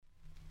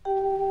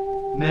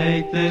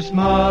Make this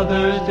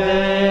Mother's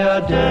Day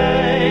a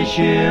day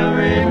she'll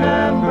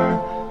remember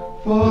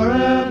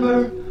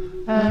forever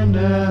and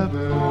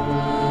ever.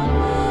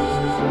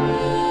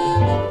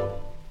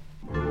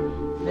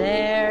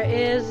 There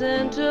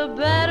isn't a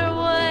better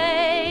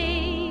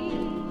way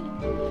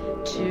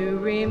to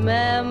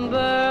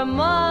remember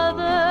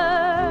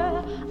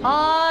Mother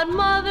on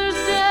Mother's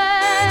Day.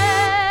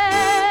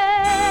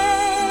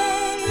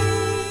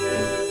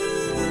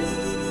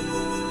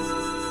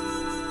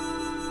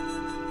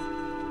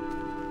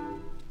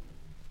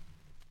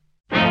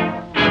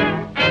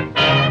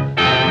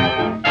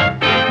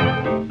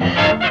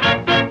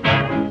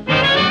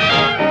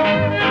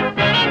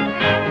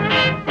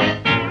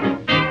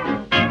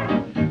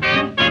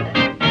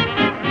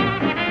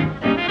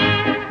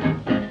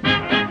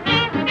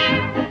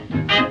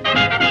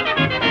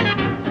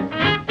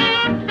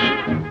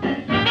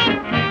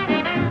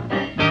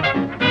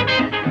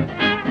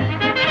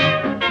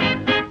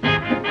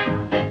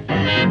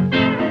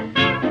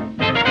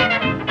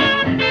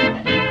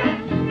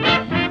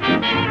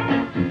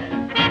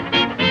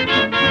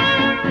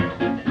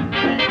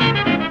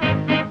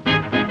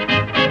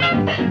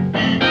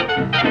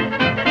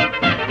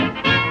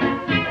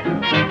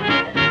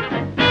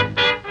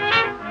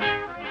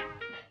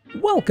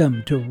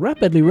 Welcome to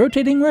Rapidly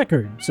Rotating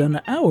Records,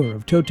 an hour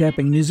of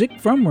toe-tapping music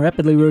from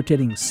rapidly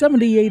rotating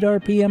 78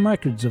 RPM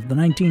records of the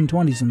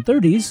 1920s and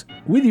 30s,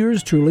 with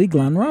yours truly,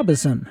 Glenn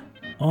Robison.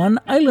 On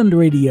Island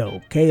Radio,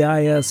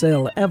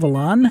 KISL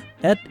Avalon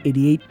at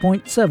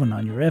 88.7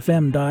 on your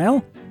FM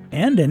dial,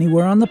 and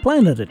anywhere on the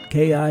planet at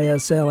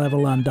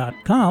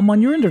KISLAvalon.com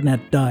on your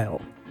internet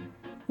dial.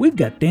 We've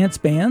got dance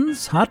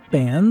bands, hot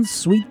bands,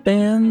 sweet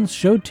bands,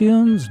 show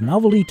tunes,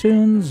 novelty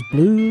tunes,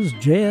 blues,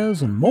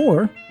 jazz, and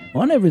more,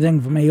 on everything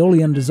from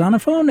Aeolian to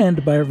Zonophone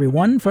and by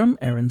everyone from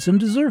Aronson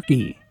to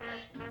Zerke.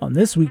 On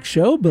this week's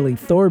show, Billy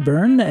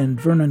Thorburn and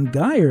Vernon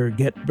Geyer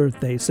get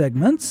birthday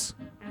segments.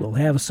 We'll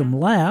have some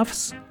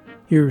laughs,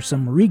 hear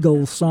some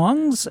regal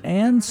songs,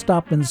 and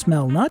stop and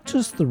smell not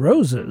just the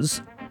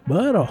roses,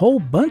 but a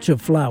whole bunch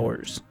of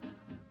flowers.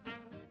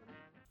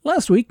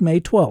 Last week, May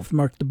 12th,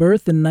 marked the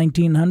birth in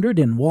 1900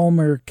 in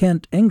Walmer,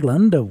 Kent,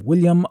 England, of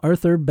William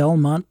Arthur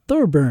Belmont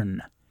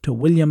Thorburn, to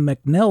William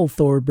McNell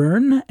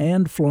Thorburn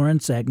and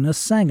Florence Agnes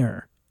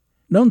Sanger.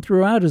 Known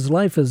throughout his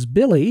life as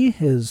Billy,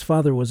 his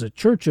father was a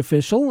church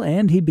official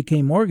and he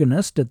became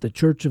organist at the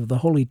Church of the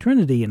Holy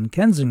Trinity in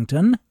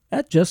Kensington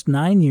at just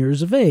 9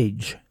 years of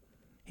age.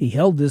 He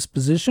held this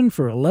position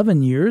for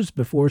 11 years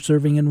before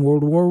serving in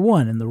World War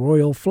I in the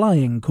Royal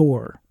Flying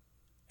Corps.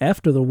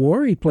 After the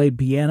war, he played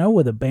piano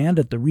with a band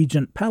at the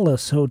Regent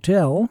Palace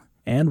Hotel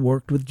and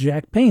worked with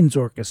Jack Payne's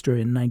orchestra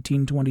in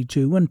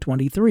 1922 and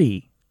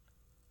 23.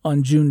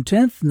 On June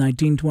 10,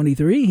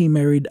 1923, he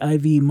married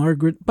Ivy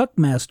Margaret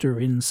Buckmaster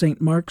in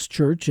St. Mark's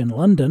Church in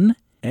London,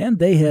 and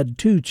they had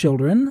 2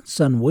 children,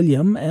 son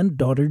William and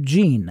daughter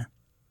Jean.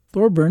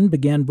 Thorburn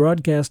began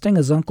broadcasting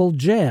as Uncle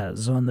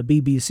Jazz on the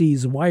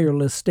BBC's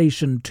wireless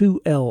station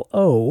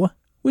 2LO,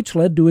 which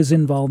led to his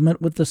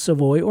involvement with the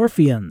Savoy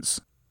Orpheans.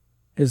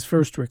 His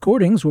first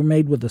recordings were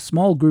made with a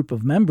small group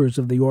of members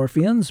of the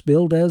Orpheans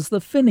billed as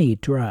the Finney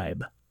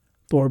Tribe.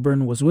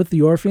 Thorburn was with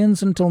the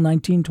Orpheans until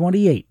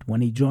 1928, when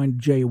he joined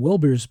Jay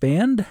Wilbur's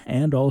band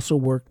and also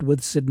worked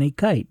with Sidney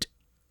Kite.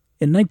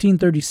 In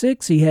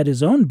 1936, he had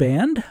his own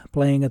band,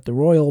 playing at the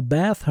Royal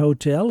Bath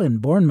Hotel in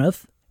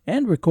Bournemouth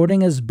and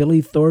recording as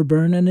Billy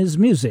Thorburn and his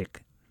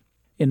music.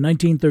 In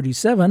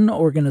 1937,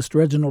 organist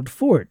Reginald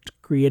Fort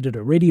created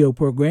a radio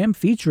program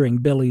featuring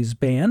Billy's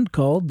band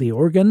called The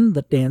Organ,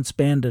 the Dance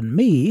Band, and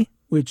Me,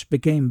 which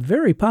became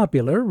very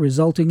popular,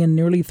 resulting in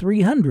nearly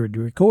 300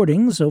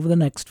 recordings over the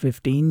next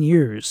 15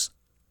 years.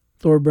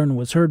 Thorburn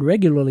was heard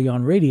regularly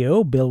on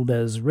radio, billed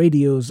as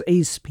radio's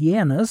ace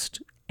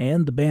pianist,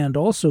 and the band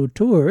also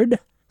toured,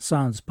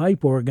 sans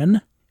pipe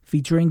organ,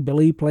 featuring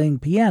Billy playing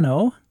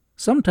piano,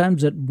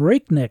 sometimes at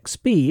breakneck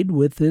speed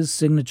with his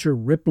signature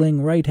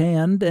rippling right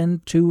hand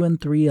and 2-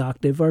 and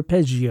 3-octave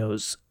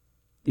arpeggios.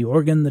 The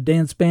Organ, the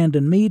Dance Band,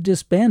 and Me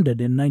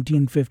disbanded in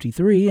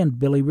 1953, and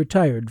Billy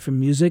retired from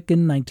music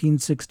in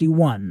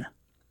 1961.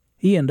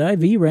 He and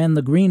Ivy ran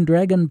the Green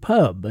Dragon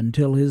Pub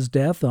until his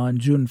death on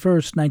June 1,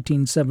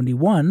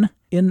 1971,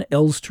 in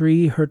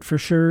Elstree,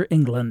 Hertfordshire,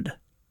 England.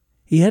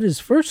 He had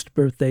his first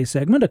birthday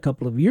segment a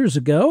couple of years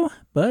ago,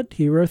 but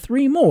here are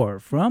 3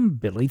 more from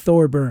Billy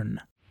Thorburn.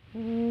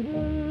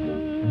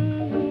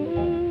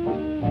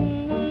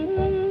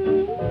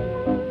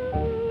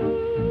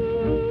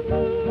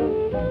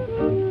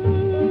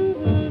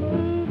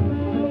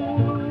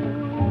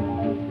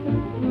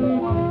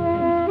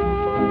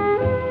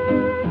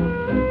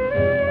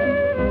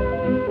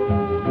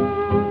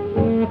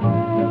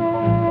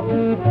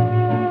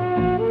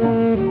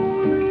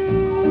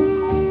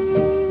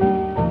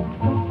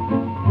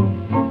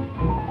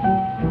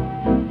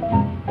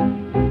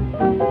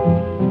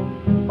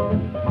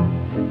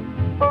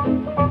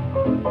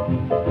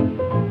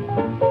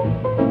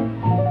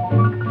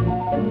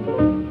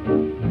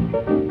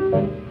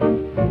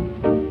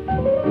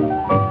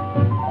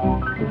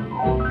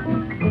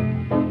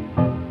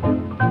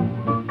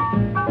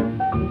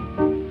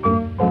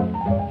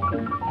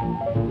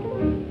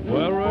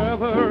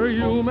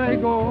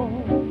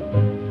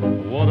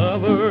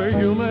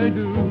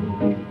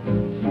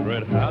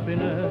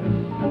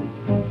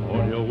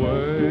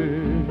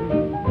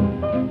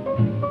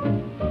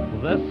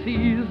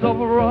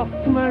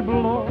 frost may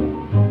blow,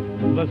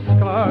 the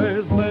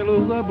skies may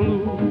lose their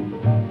blue,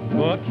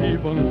 but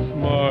keep on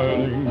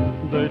smiling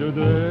day to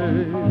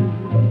day.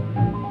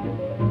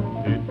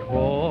 It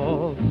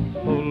costs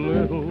so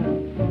little,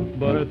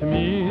 but it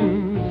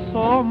means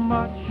so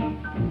much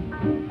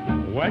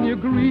when you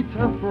greet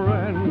a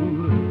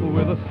friend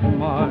with a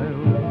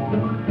smile.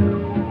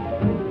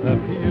 A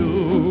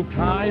few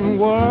kind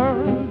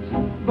words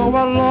go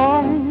a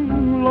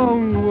long,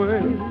 long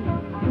way.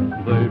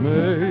 They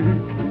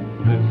make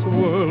this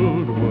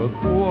world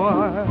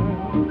worthwhile.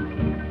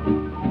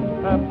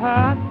 A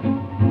pat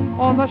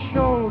on the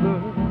shoulder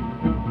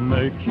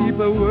may keep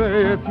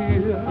away a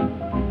tear.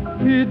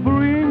 It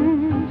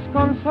brings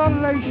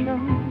consolation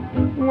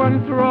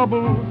when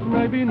troubles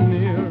may be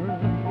near.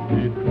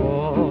 It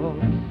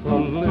costs a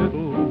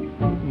little,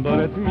 but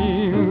it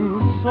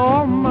means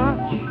so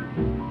much.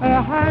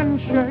 A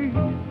handshake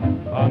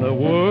and a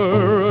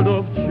word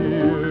of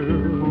cheer.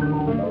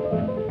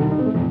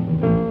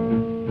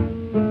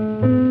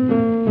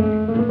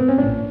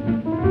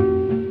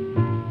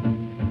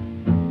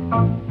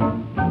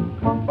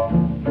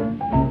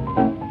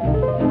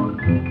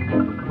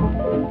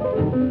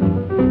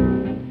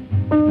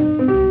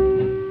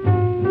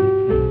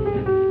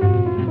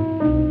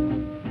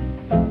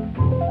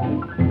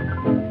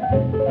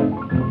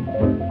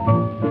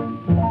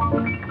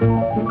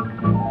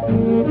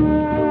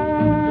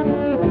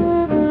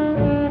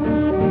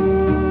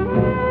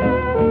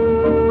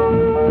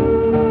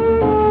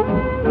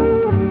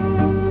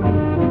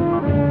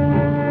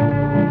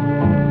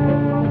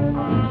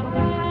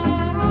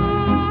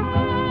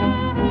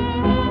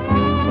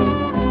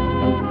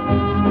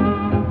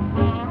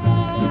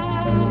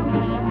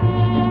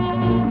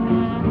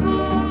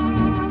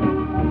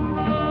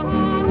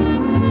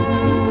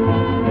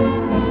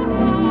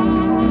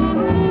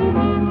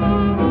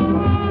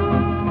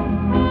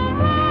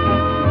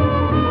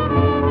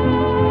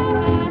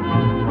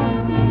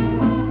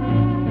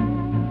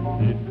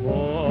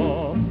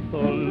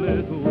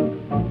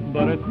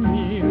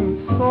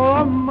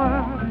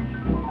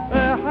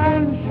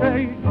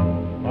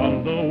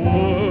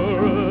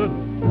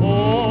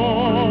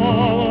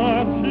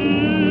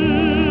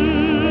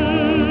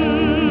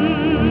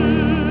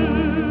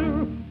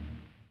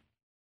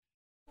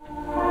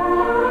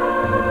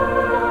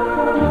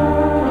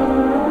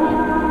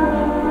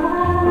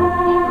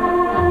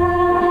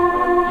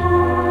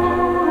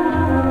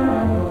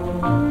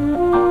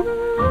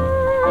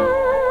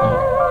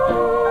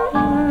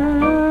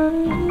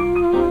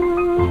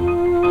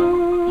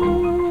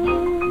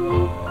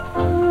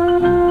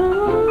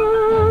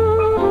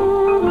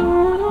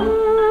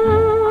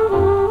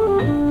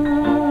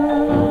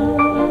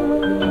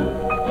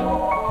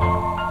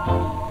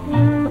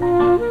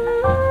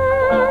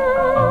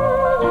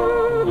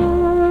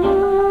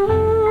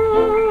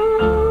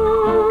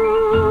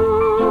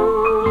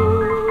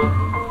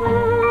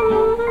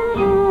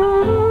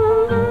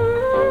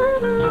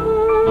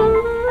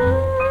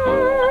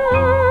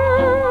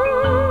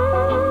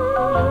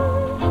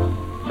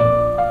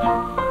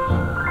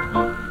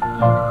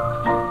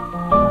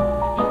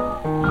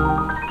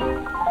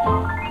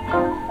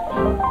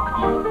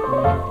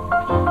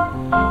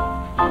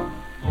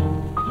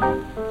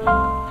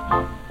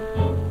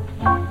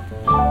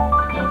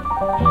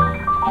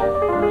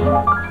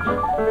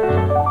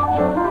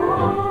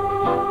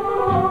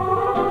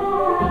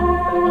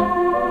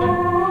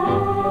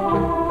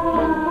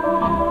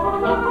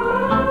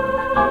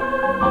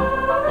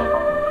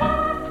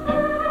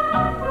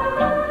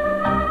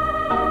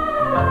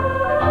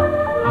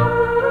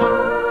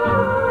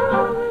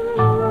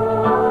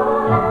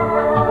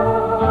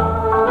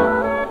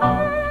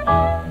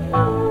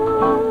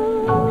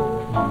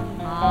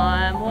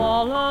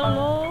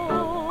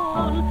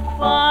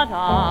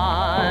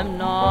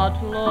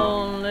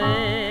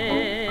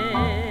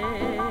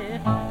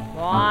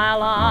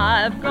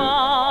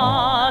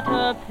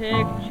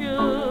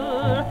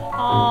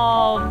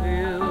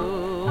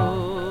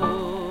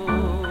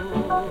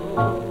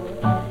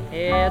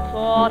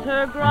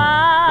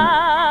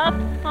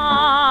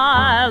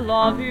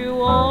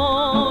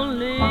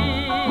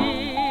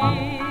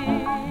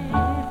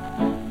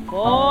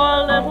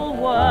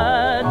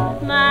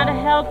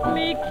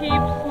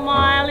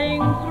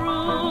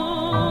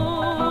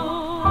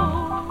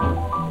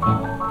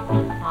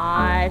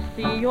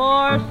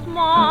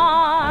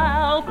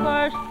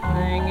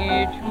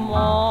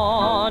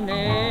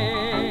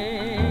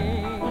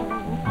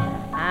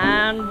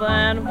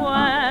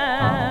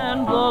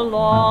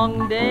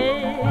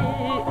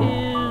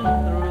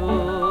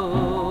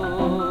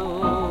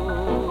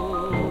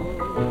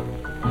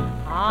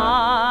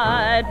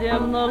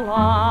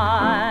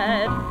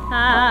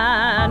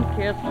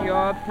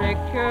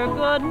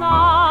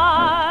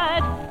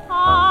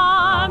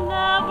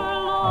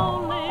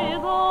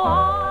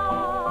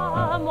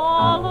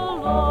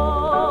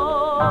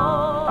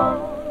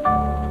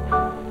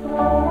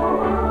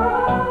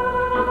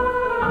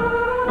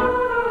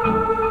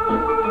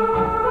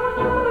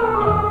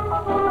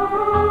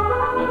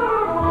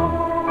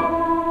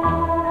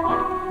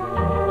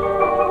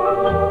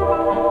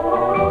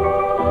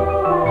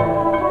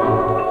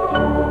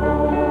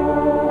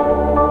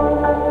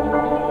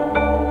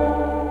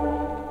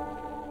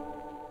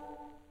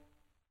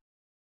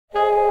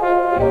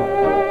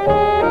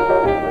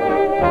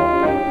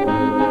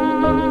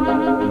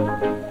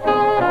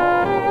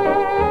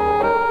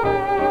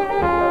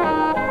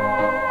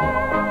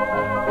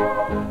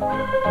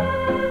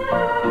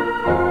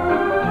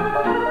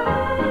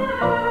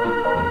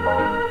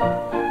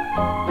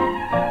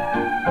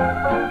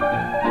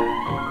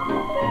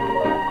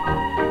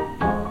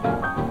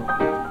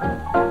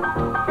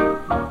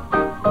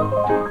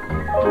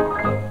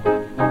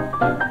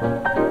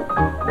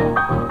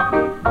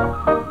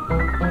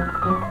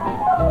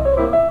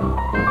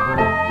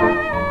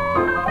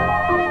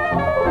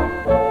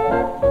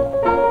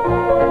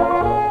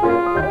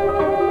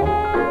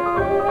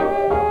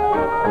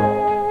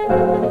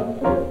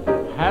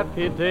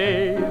 Happy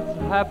days,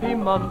 happy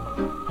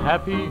months,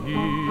 happy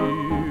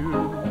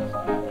years,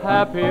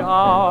 happy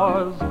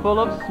hours full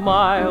of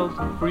smiles,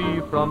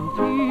 free from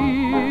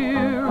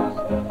tears.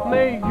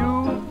 May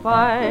you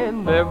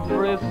find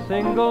every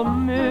single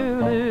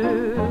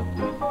minute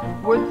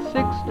with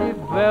 60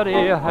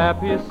 very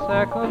happy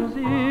seconds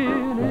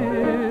in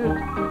it,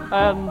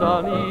 and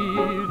on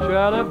each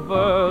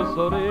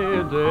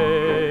anniversary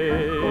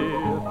day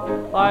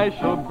I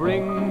shall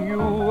bring you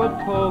a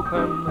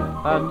token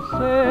and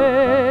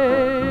say,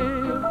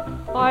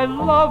 I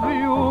love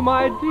you,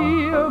 my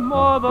dear,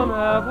 more than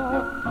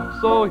ever.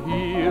 So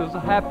here's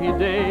happy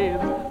days,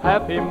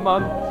 happy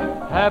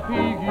months, happy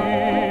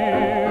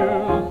years.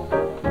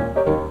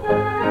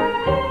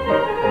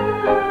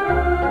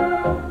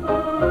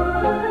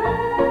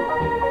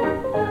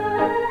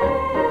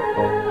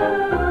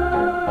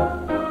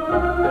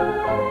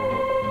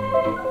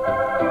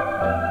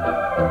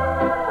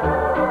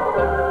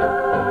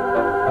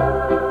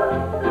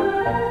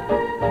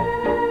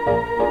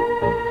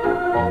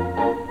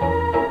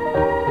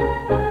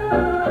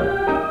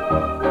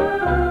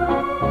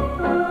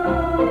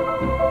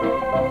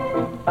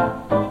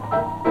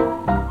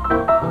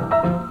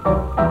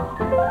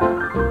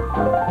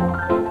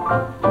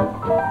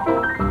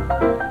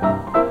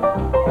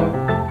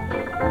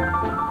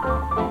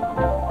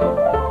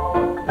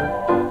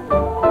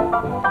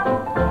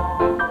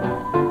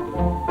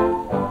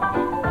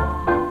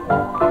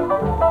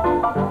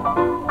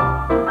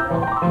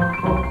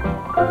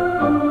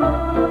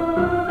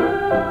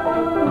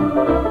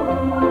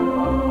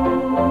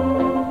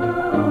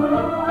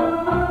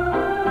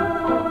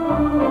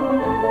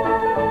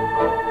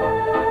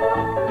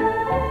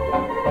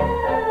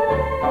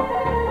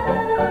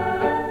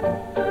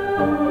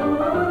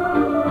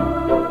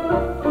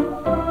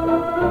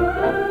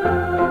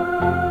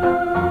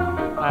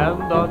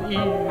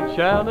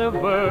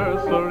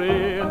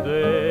 Anniversary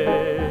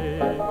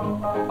day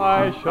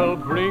I shall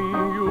bring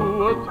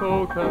you a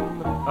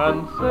token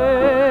and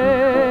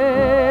say,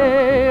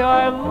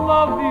 I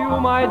love you,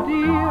 my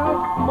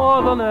dear,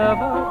 more than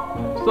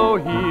ever. So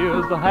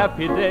here's the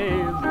happy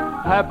days,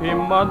 happy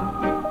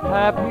months,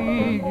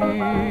 happy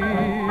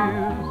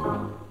years.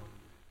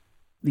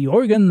 The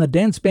Organ, the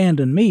Dance Band,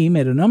 and Me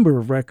made a number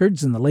of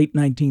records in the late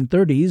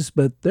 1930s,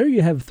 but there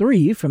you have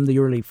 3 from the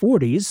early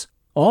 40s.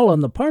 All on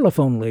the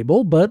Parlophone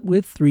label, but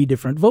with 3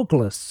 different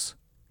vocalists.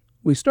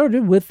 We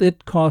started with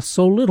It Costs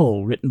So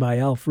Little, written by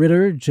Alf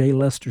Ritter, J.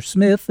 Lester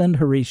Smith, and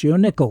Horatio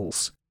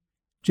Nichols.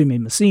 Jimmy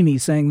Massini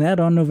sang that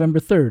on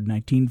November 3,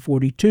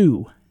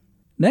 1942.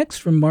 Next,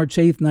 from March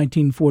 8,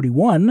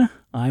 1941,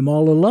 I'm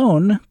All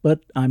Alone,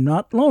 But I'm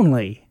Not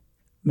Lonely.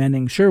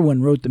 Manning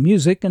Sherwin wrote the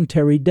music, and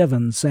Terry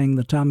Devon sang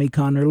the Tommy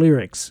Connor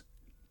lyrics.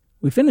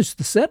 We finished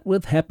the set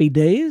with Happy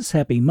Days,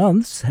 Happy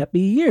Months,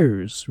 Happy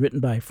Years, written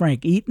by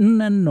Frank Eaton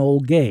and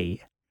Noel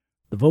Gay.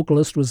 The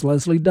vocalist was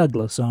Leslie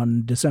Douglas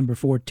on December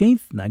 14,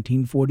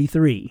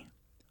 1943.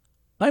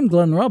 I'm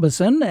Glenn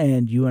Robison,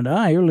 and you and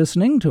I are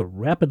listening to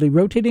Rapidly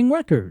Rotating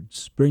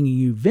Records, bringing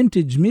you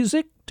vintage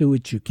music to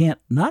which you can't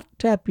not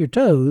tap your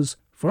toes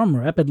from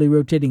rapidly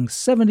rotating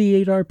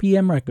 78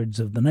 RPM records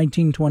of the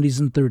 1920s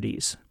and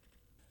 30s.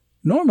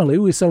 Normally,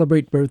 we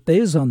celebrate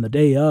birthdays on the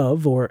day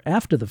of or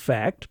after the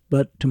fact,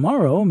 but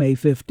tomorrow, May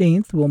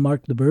 15th, will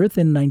mark the birth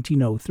in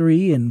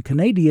 1903 in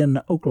Canadian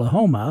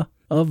Oklahoma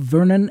of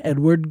Vernon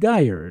Edward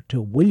Geyer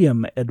to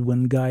William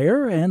Edwin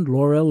Geyer and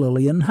Laura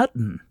Lillian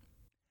Hutton.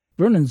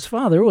 Vernon's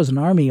father was an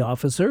Army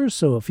officer,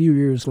 so a few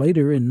years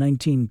later in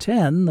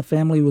 1910, the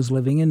family was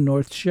living in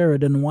North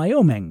Sheridan,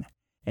 Wyoming,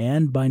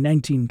 and by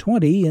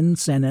 1920 in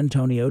San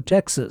Antonio,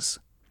 Texas.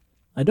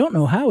 I don't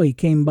know how he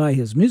came by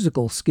his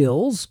musical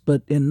skills,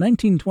 but in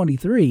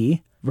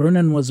 1923,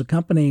 Vernon was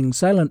accompanying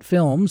silent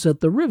films at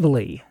the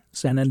Rivoli,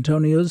 San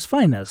Antonio's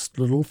finest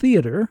little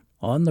theater,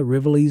 on the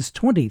Rivoli's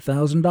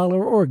 $20,000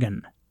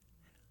 organ.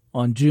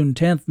 On June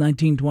 10,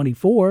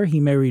 1924,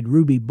 he married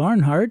Ruby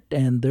Barnhart,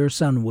 and their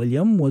son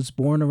William was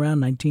born around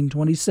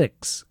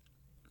 1926.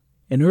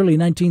 In early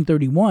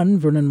 1931,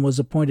 Vernon was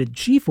appointed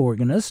chief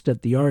organist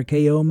at the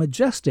RKO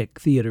Majestic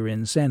Theater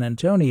in San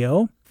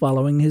Antonio,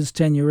 following his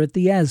tenure at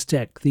the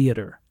Aztec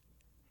Theater.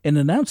 In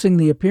announcing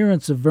the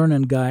appearance of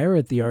Vernon Geyer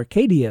at the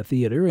Arcadia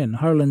Theater in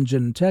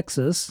Harlingen,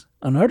 Texas,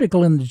 an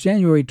article in the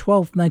January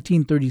 12,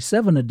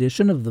 1937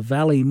 edition of the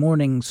Valley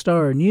Morning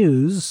Star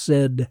News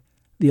said,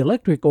 "The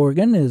electric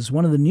organ is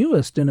one of the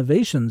newest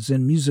innovations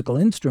in musical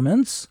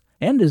instruments,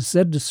 and is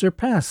said to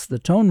surpass the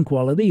tone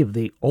quality of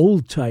the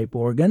old-type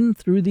organ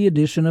through the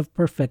addition of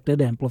perfected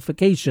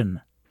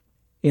amplification."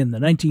 In the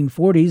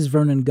 1940s,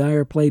 Vernon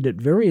Geyer played at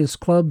various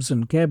clubs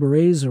and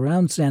cabarets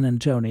around San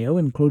Antonio,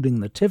 including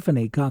the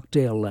Tiffany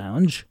Cocktail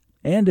Lounge,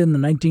 and in the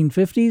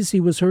 1950s he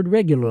was heard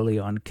regularly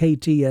on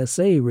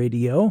KTSA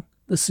Radio,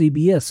 the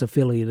CBS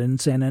affiliate in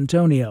San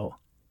Antonio.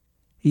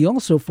 He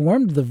also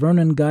formed the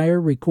Vernon Geyer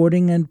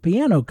Recording and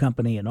Piano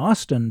Company in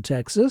Austin,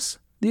 Texas,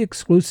 the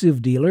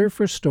exclusive dealer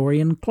for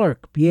Story &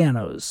 Clark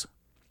pianos.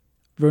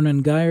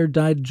 Vernon Geyer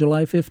died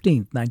July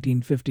 15,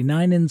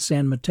 1959 in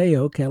San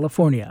Mateo,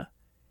 California.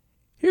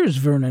 Here's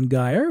Vernon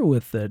Geyer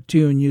with the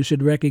tune you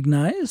should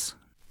recognize.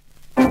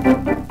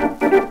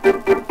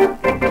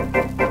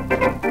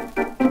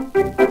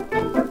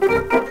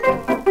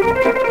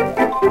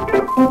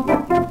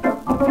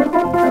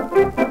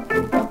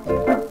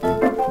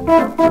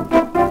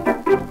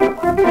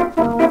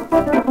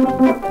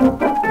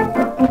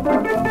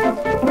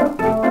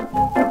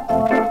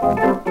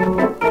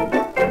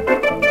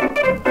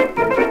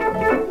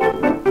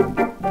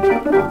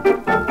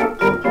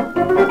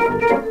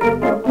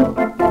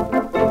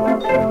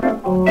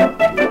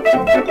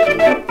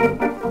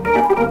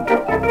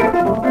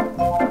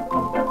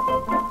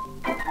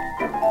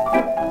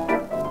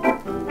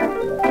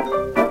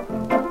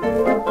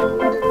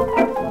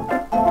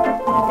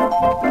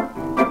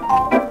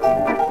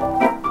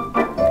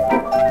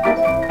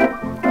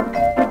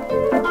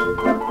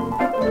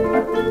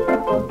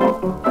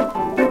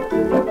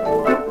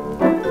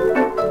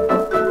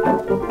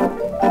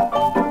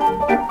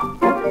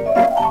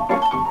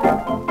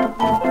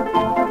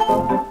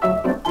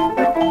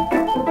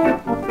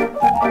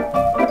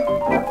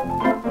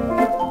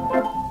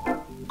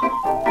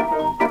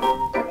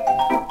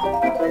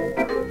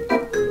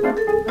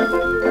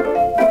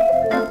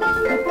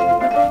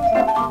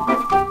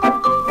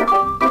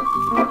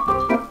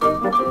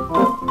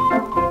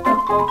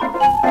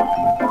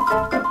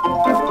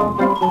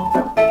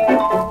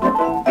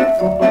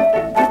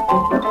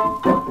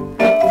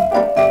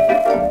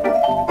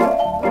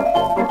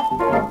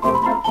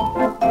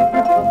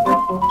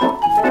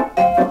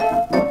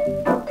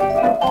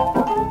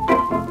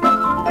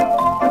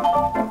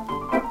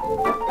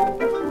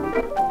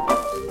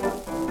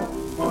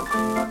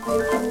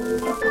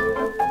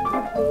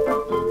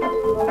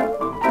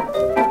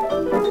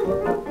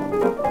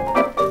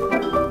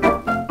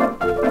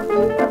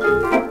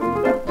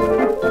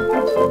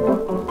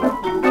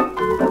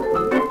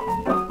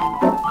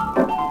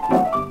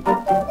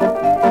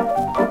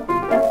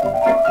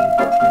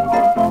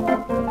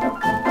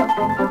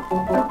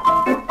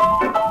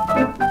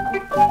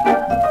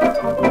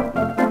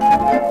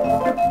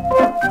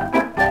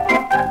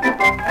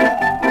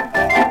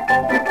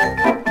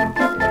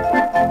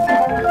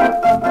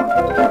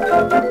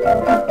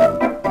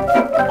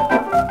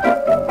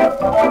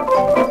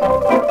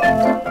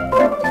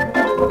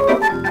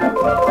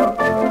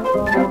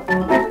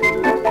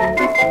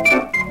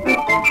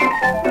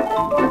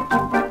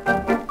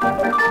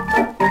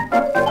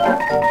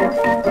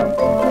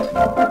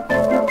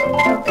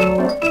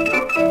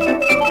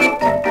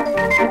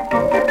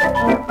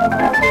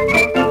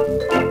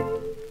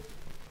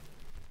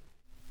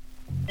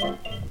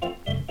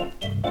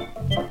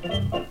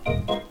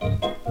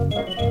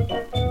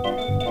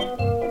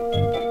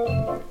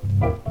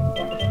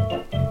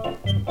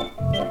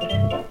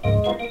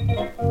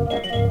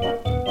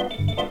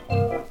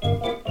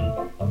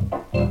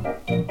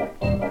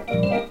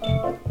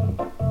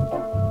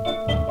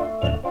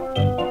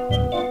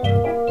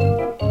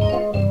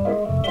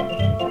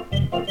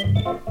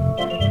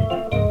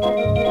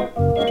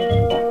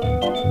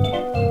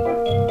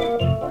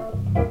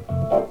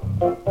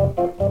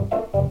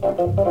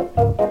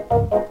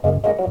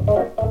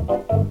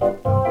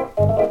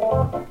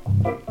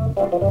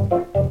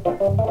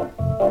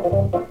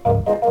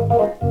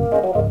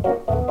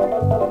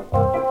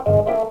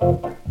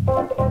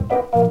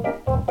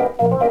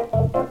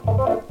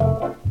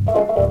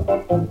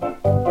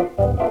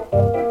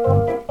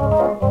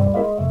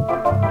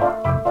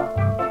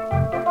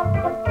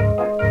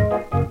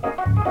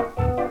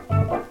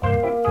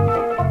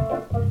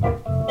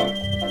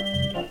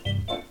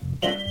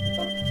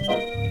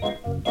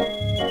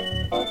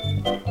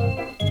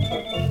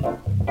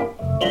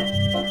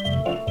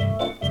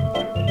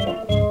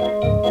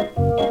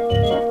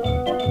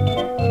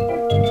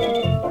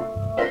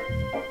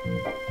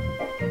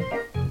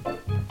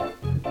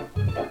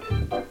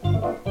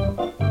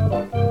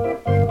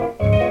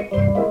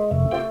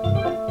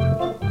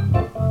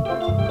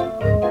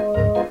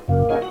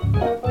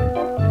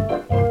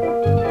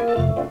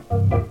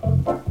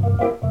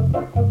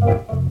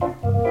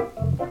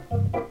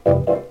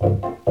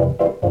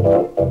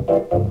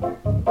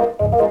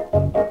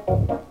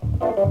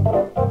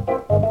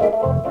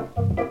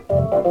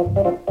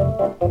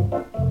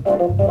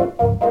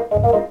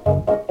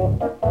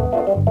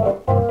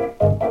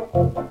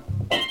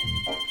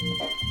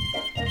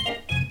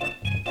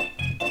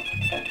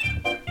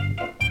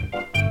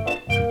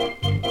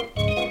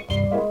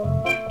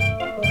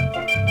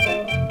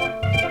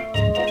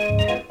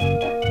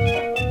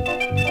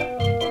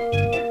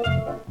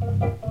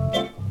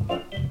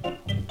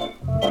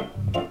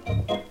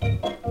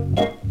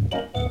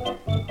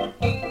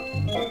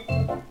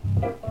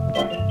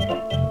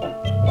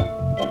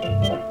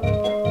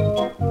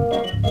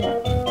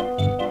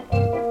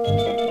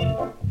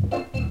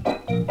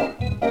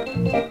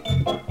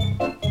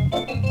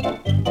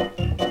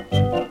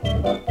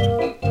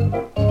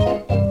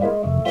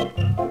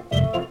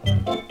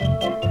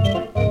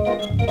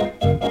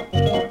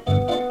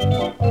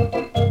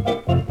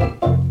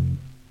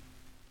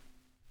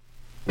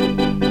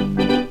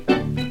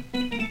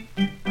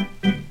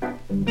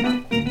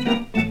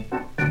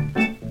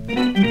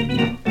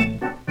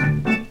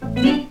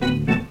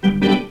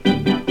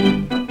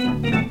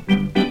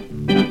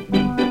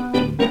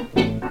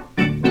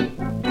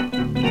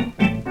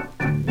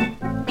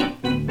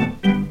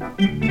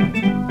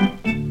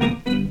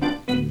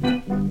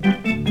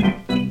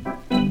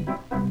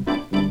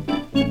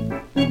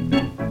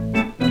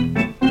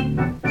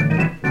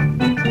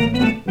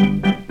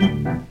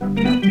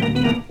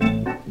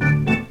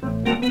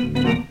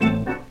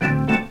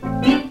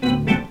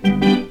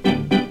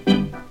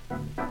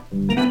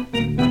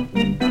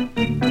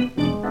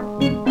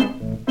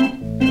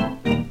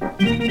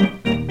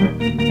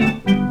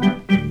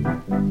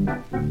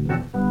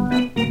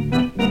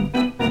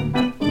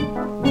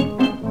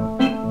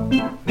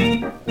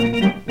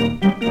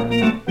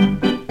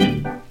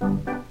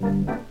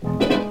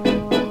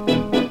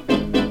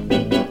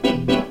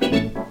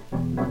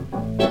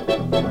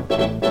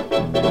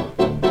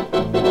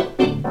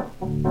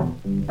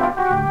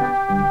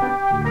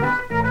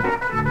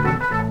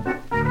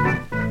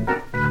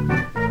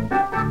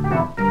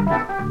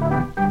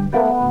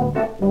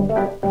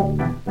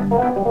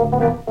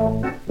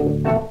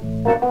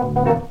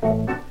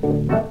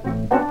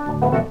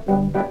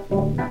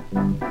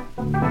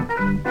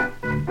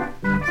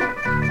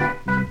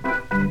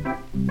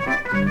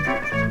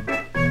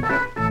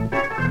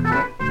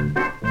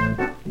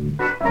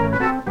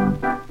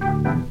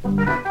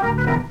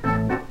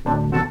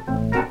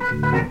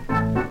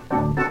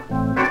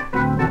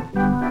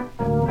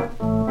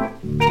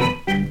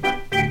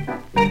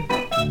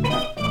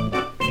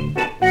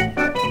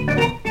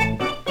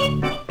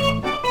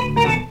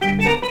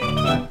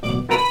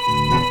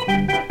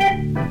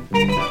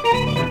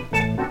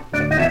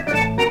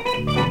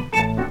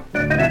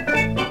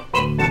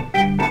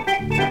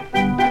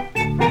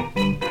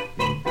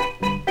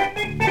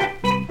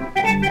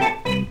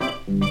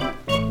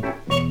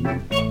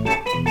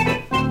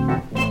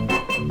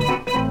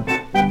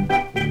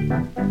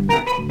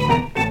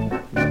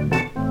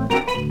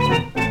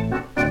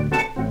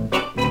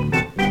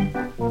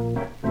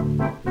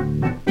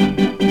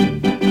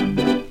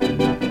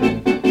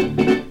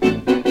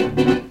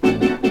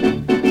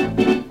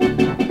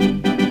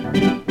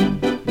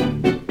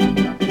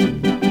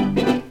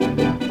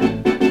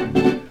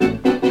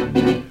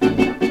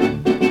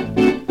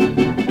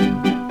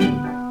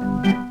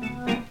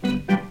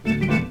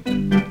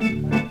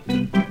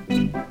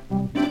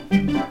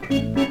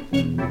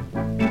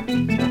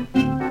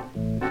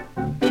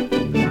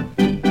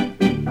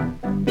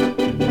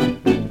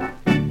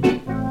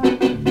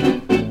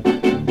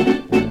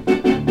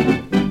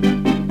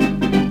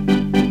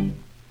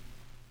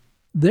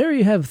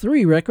 have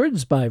 3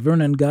 records by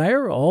Vernon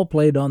Geyer, all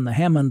played on the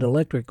Hammond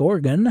electric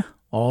organ,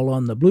 all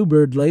on the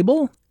Bluebird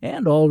label,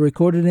 and all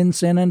recorded in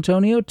San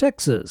Antonio,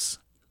 Texas.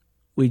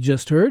 We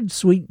just heard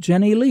Sweet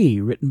Jenny Lee,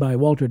 written by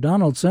Walter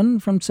Donaldson,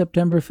 from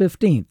September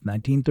 15,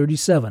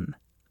 1937.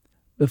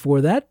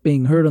 Before that,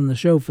 being heard on the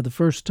show for the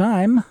first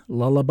time,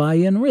 Lullaby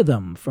in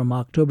Rhythm, from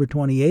October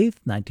 28,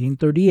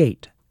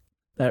 1938.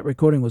 That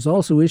recording was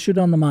also issued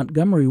on the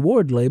Montgomery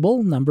Ward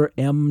label, number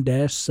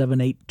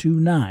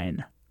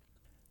M-7829.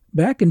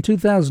 Back in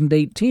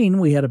 2018,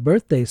 we had a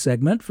birthday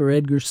segment for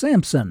Edgar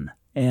Sampson,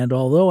 and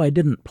although I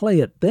didn't play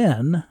it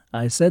then,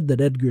 I said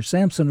that Edgar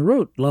Sampson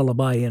wrote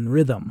Lullaby in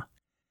Rhythm.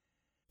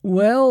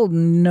 Well,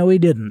 no he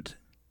didn't.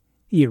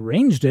 He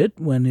arranged it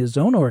when his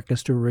own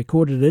orchestra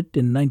recorded it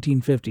in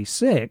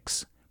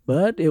 1956,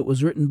 but it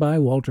was written by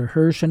Walter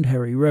Hirsch and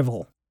Harry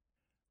Revel.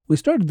 We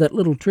started that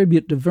little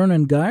tribute to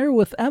Vernon Geyer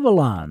with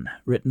Avalon,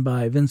 written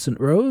by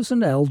Vincent Rose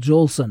and Al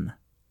Jolson.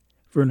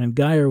 Vernon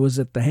Geyer was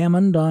at the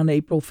Hammond on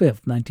April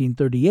 5,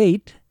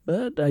 1938,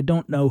 but I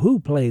don't know who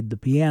played the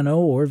piano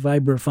or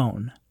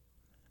vibraphone.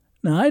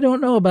 Now, I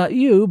don't know about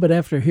you, but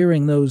after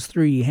hearing those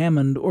 3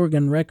 Hammond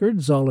organ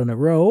records all in a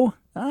row,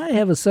 I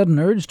have a sudden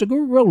urge to go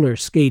roller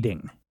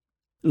skating.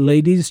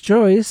 Ladies'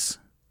 choice,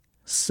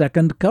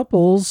 second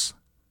couples,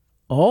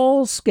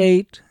 all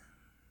skate.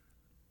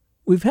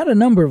 We've had a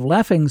number of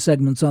laughing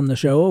segments on the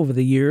show over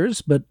the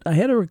years, but I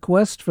had a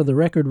request for the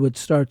record which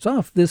starts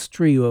off this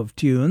trio of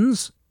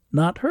tunes,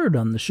 not heard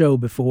on the show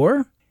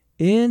before,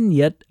 in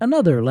yet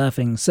another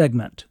laughing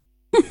segment.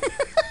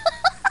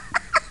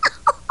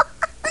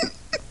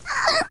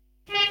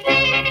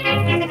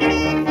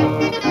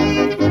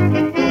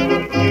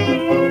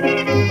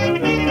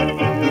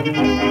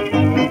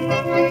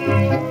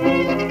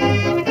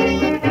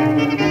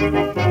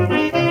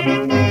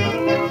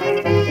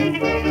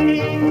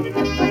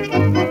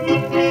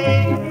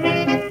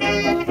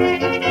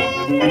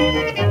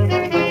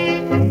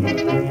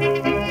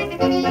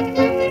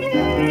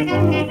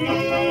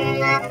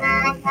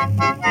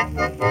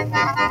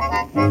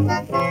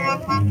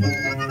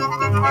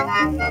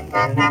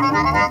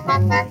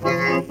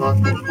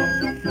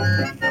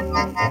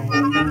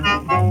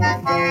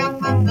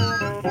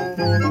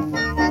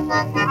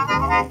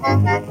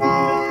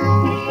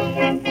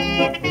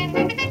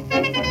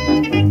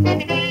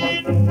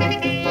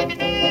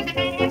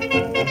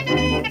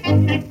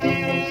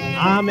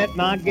 I met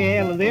my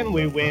gal and then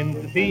we went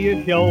to see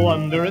a show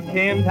under a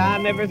tent. I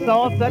never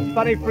saw such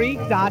funny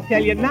freaks. I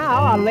tell you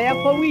now, I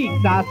laughed for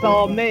weeks. I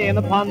saw a man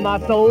upon my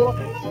soul,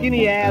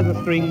 skinny as a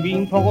string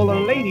bean pole, and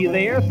a lady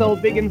there so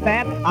big and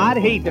fat, I'd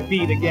hate to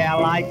feed a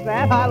gal like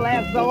that. I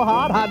laughed so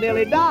hard I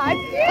nearly died.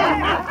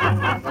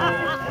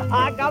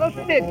 I got a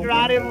stitch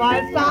right in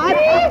my side.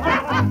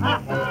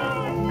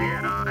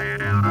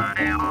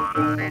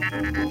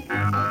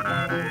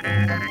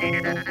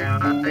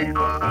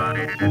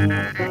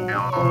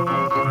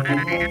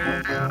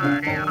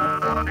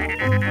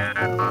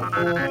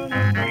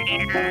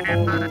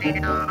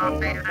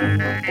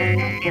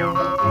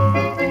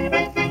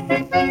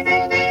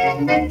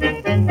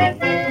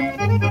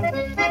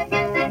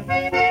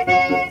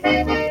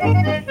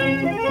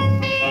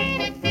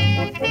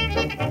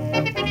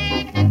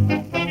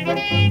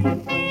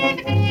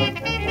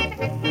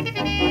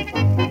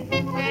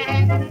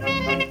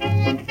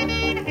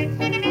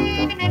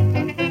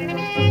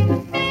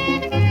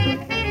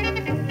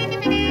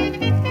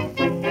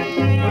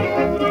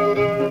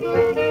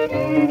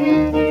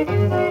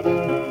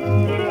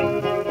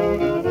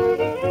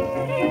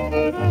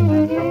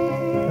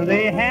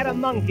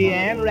 Monkey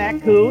and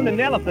raccoon, an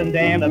elephant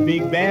and a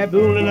big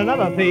baboon, and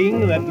another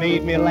thing that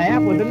made me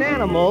laugh was an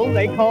animal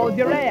they called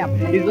giraffe.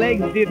 His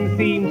legs didn't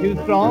seem too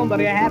strong, but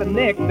he had a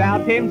neck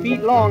about 10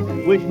 feet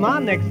long. Wish my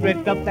neck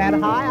stretched up that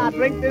high. I'd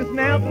drink this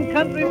mountain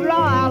country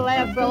dry. I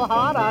laughed so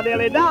hard I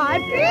nearly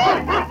died.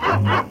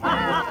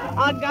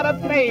 I got a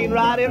pain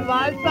right in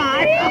my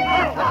side.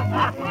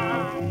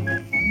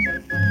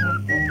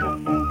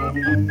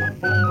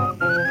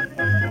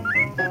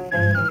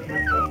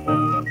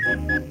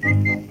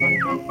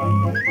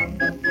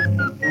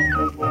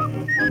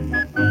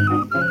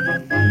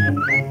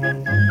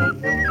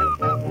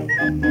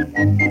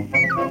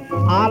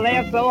 I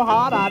laughed so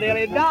hard I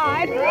nearly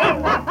died.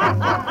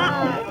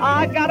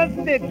 I got a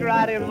stitch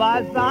right in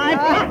my side.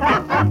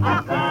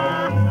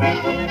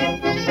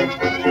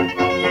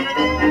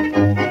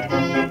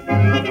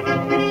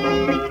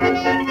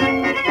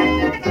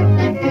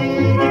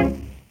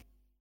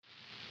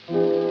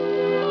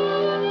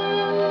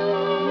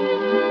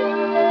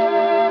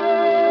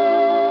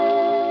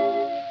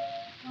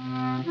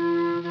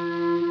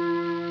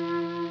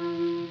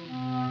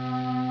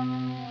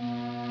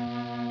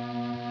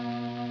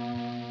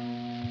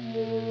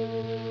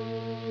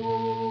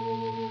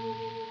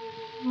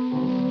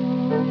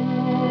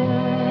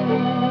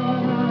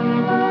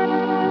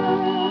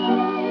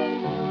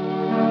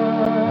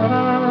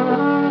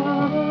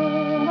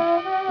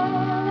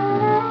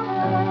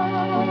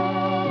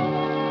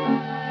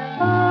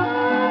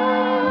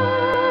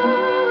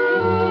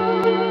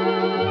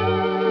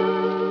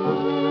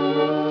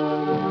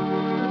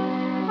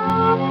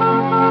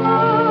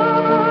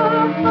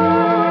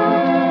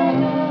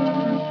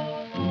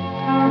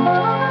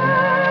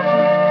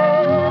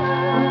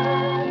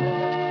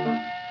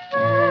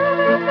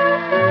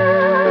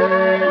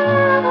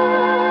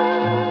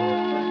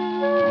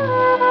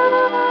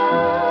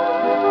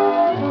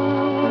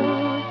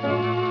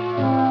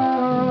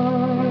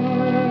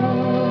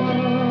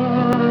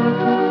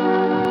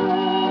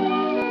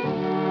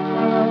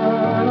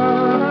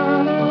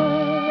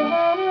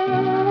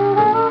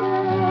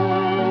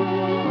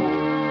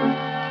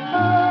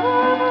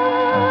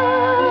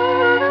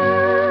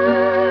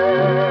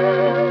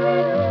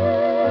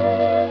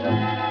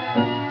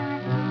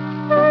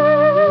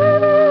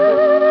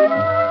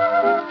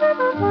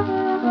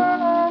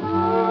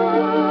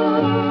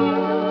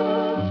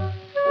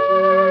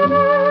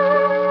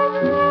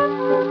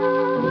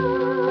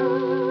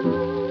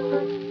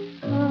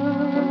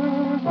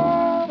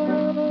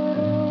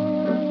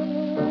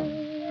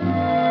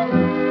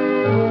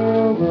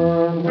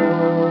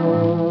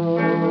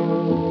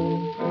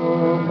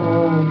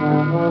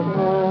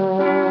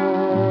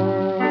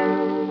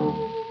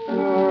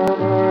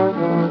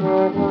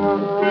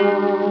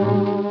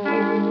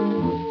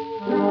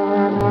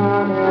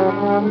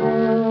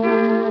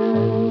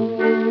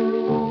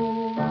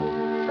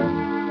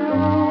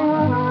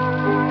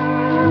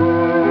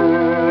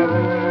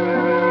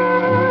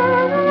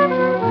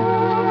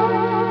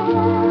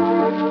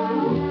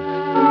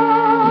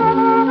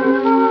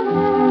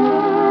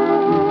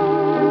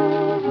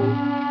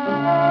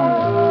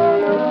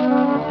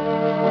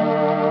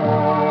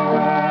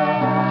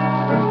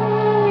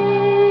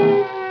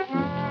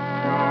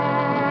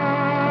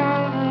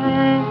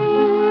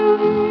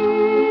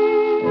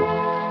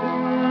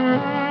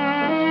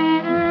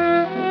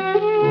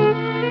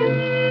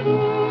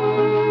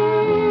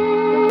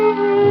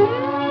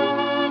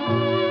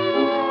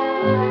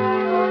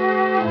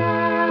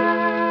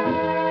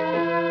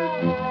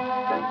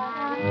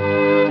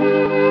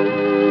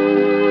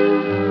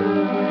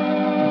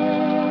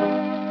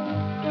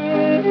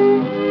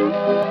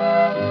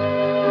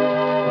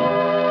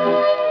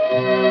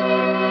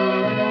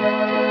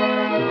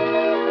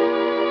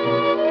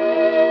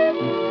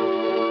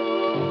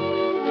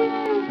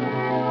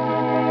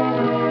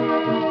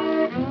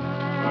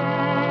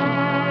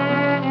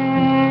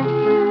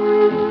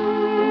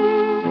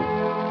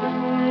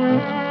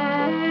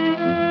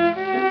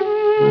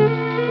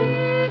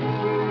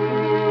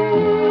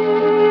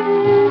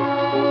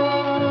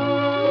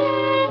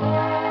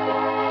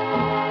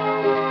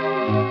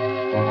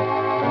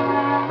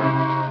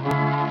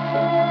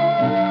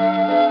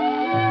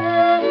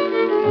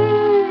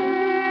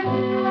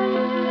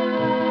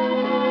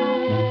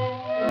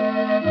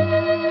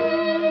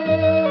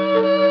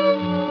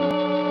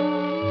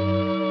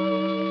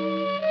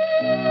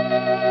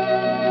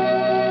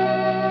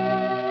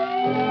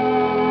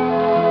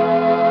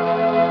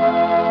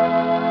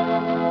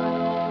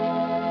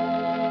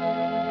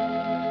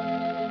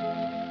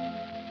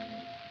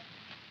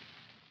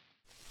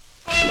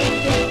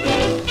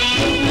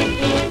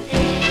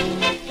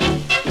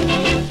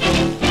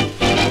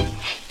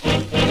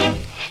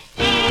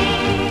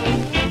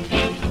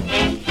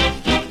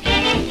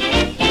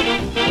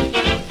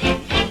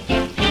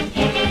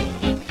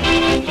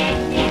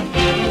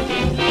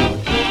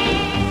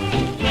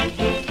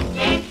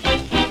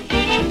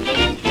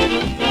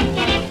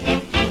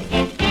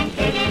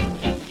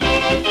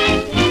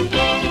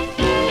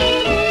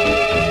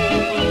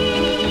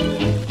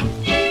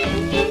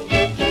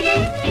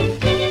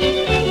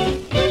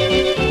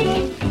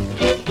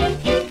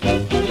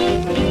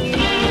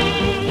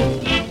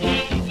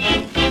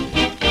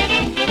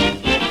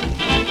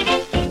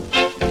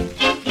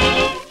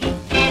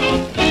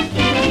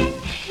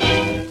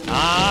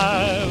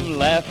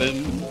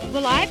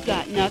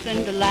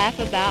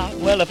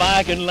 Well, if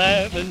I can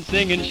laugh and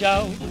sing and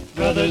shout,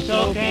 brother,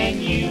 so can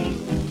you.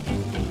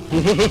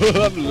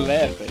 I'm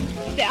laughing.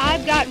 See,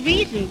 I've got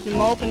reasons to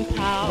mope and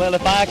pout. Well,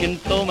 if I can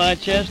throw my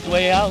chest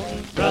way out,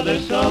 brother,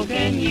 so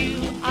can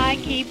you. I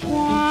keep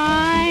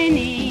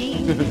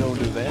whining Don't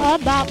do that.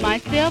 about my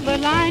silver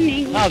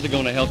lining. How's it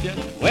gonna help you?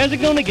 Where's it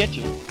gonna get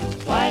you?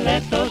 Why,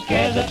 let those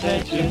cares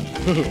upset you.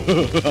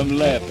 I'm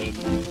laughing.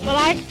 Well,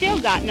 I still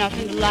got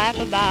nothing to laugh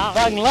about.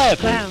 If I can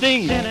laugh and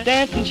sing,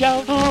 dance and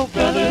shout, oh,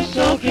 brother,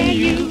 so can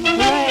you.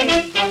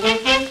 Hooray!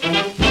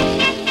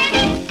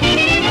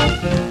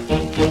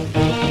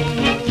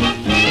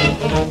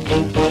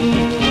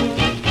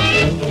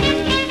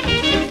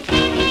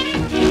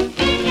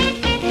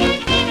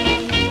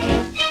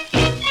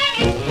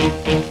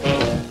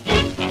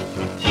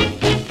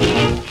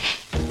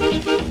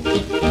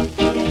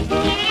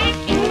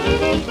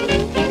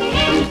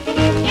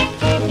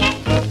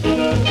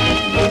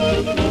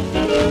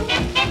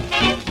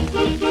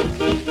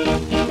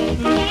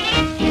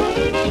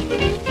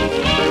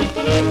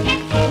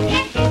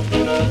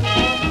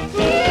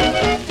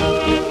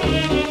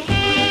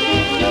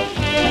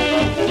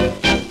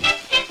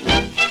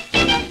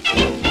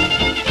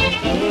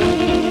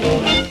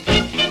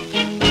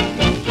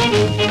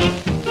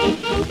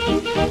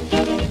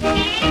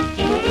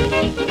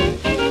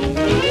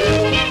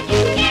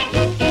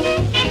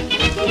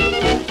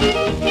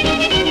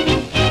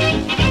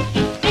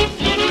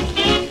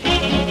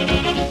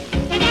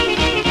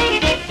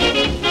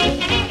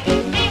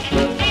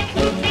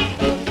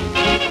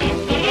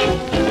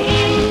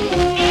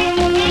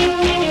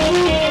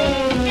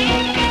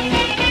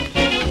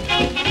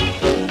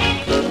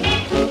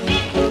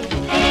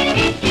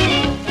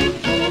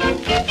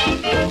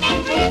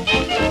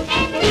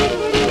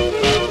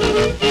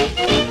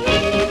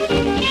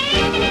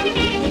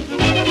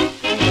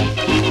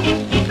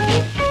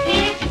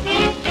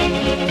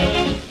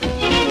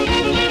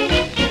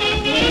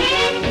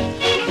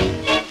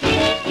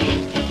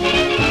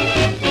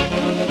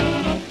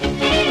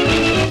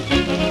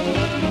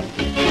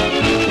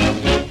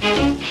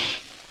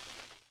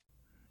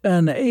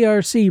 An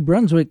ARC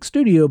Brunswick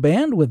studio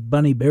band with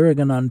Bunny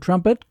Berrigan on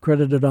trumpet,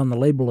 credited on the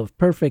label of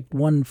Perfect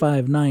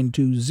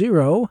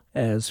 15920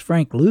 as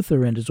Frank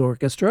Luther and his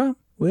orchestra,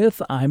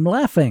 with I'm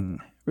Laughing,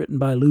 written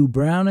by Lou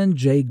Brown and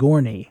Jay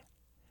Gorney.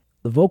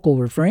 The vocal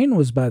refrain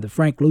was by the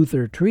Frank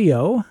Luther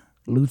Trio,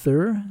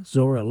 Luther,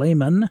 Zora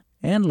Lehman,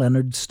 and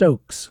Leonard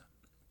Stokes.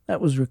 That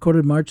was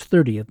recorded March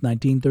 30th,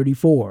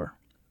 1934.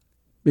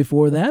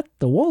 Before that,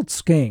 The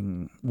Waltz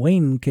King,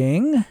 Wayne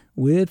King,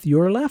 with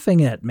You're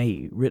Laughing at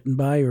Me, written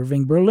by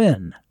Irving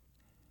Berlin.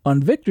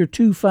 On Victor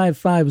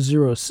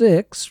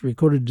 25506,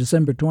 recorded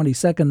December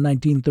 22,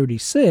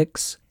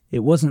 1936, it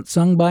wasn't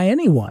sung by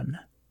anyone,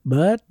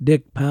 but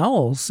Dick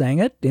Powell sang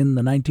it in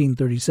the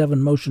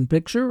 1937 motion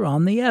picture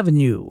On the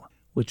Avenue,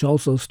 which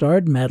also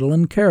starred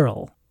Madeline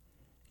Carroll.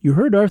 You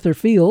heard Arthur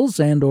Fields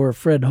and or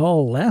Fred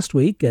Hall last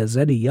week as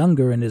Eddie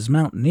Younger and his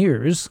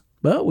Mountaineers,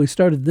 but we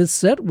started this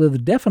set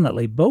with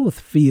definitely both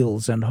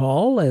Fields and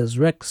Hall as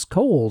Rex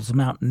Cole's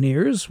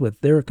Mountaineers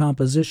with their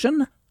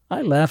composition,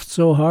 I Laughed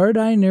So Hard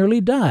I Nearly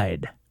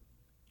Died.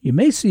 You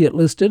may see it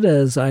listed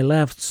as I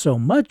Laughed So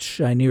Much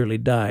I Nearly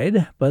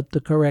Died, but the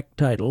correct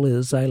title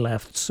is I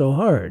Laughed So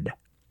Hard.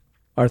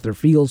 Arthur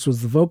Fields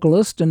was the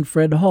vocalist and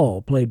Fred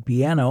Hall played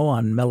piano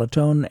on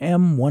Melotone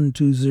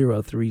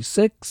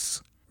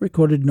M12036,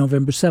 recorded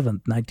November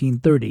 7,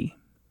 1930.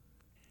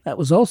 That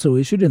was also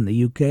issued in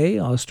the UK,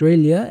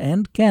 Australia,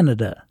 and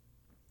Canada.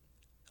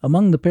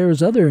 Among the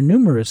pair's other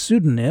numerous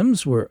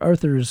pseudonyms were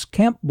Arthur's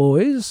Camp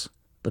Boys,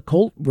 the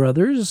Colt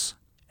Brothers,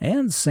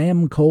 and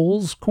Sam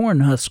Cole's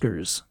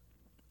Cornhuskers.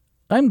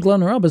 I'm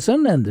Glenn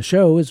Robison, and the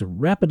show is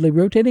Rapidly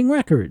Rotating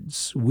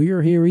Records.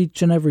 We're here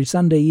each and every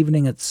Sunday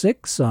evening at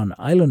 6 on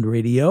Island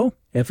Radio,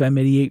 FM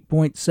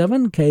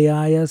 88.7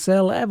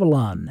 KISL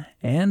Avalon,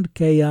 and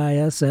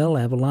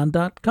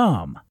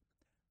KISLAvalon.com.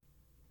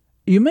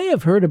 You may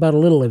have heard about a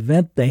little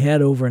event they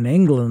had over in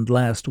England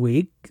last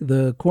week,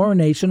 the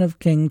coronation of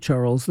King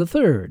Charles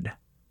III.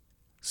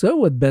 So,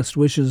 with best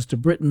wishes to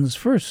Britain's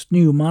first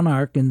new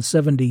monarch in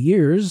 70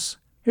 years,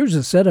 here's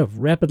a set of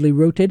rapidly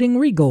rotating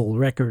Regal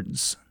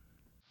records.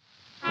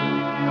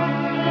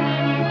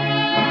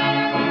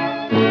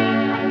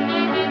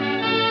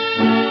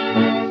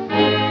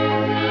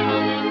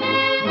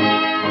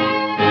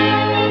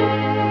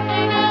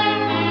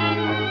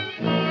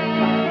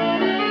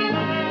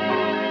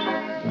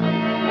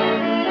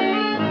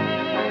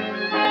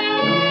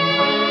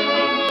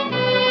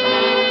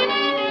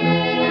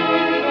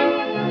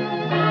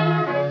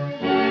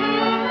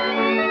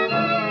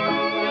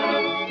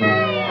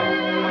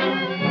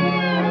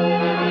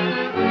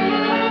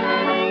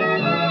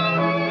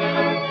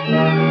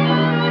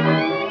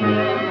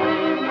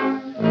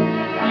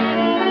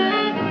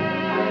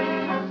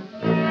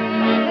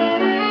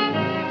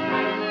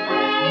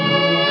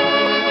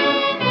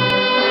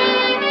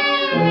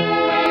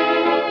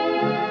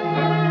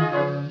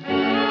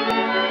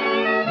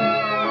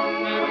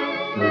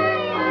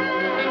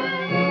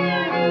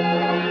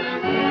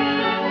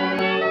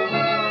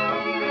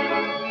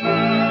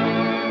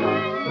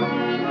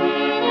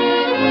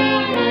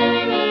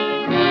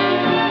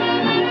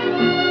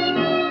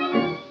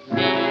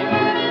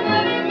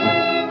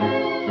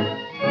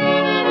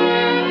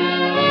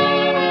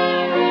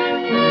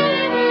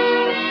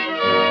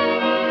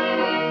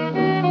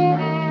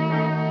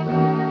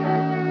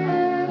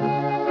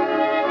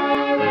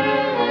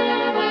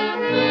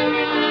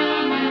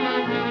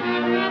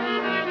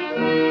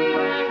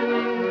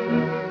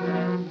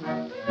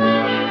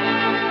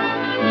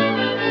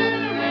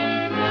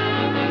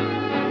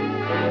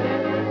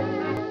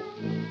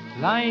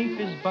 Life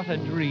is but a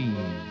dream.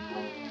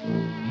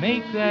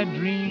 Make that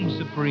dream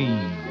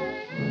supreme.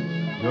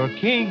 You're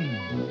king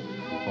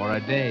for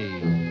a day.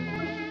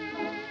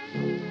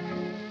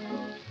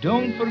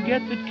 Don't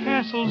forget that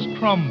castles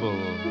crumble,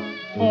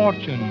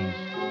 fortunes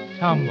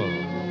tumble.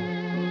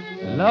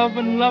 Love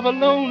and love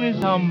alone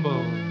is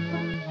humble.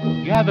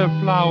 Gather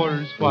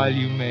flowers while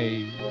you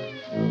may.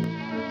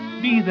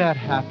 Be that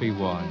happy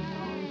one.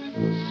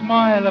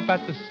 Smile up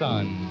at the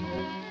sun.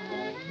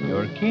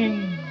 You're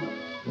king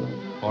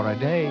for a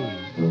day.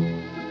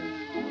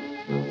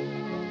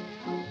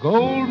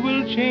 Gold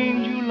will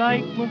change you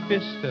like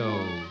Mephisto.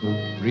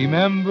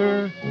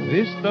 Remember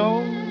this though,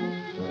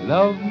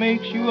 love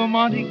makes you a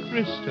Monte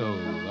Cristo,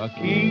 a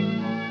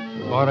king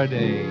for a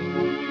day.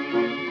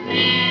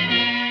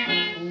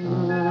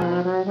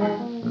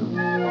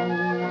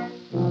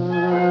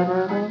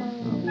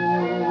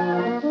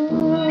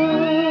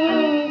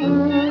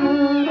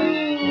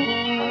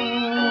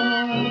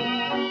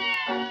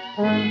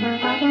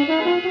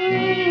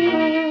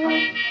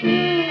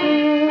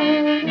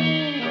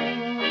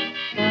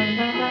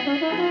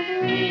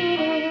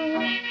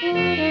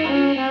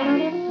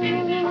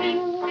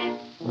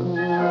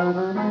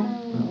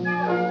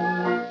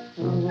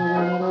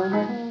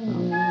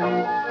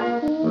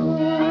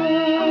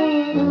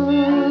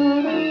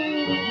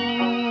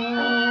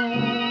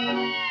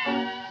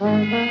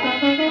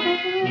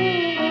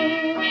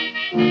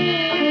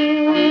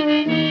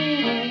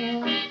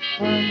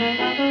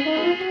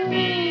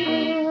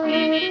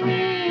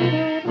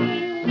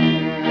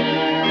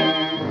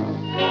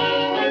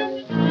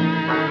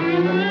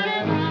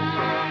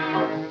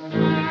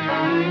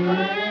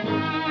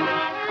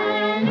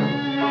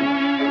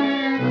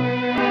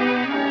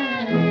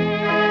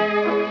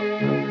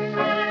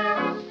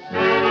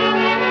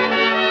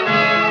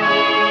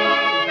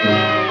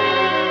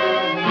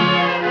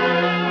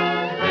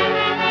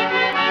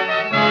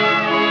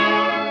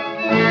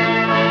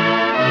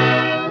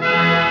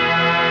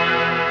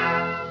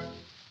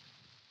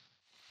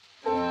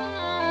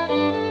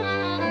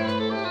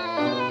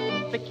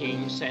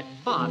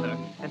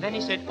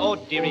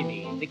 Dearie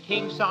me, the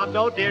king sobbed,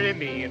 oh dearie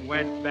me, and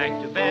went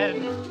back to bed.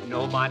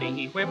 Nobody,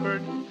 he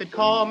whimpered, could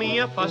call me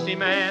a fussy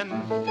man.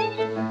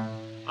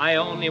 I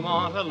only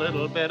want a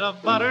little bit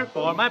of butter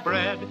for my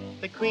bread.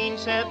 The queen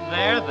said,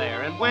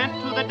 there, and went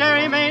to the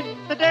dairymaid.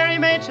 The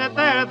dairymaid said,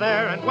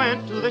 there, and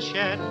went to the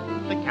shed.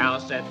 The cow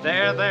said,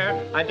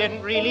 there, I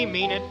didn't really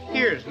mean it.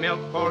 Here's milk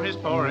for his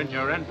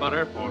porringer and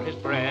butter for his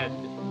bread.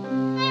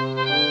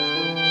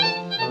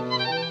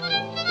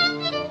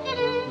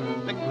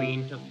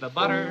 Took the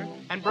butter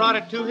and brought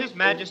it to his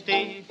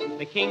majesty.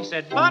 The king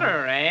said,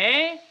 butter,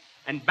 eh?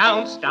 And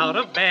bounced out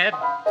of bed.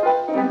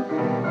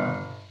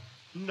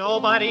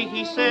 Nobody,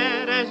 he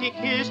said, as he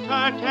kissed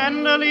her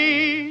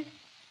tenderly.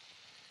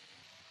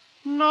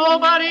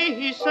 Nobody,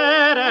 he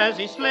said, as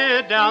he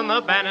slid down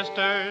the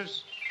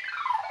banisters.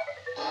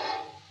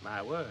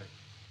 My word.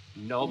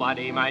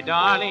 Nobody, my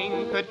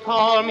darling, could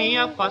call me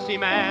a fussy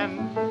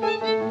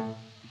man.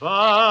 But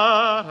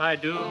I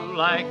do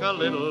like a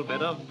little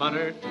bit of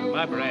butter to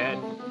my bread.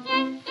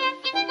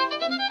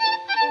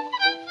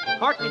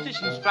 Court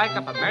musicians strike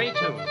up a merry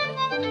tune.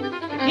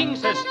 The king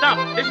says,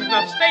 stop, this is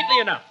not stately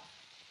enough.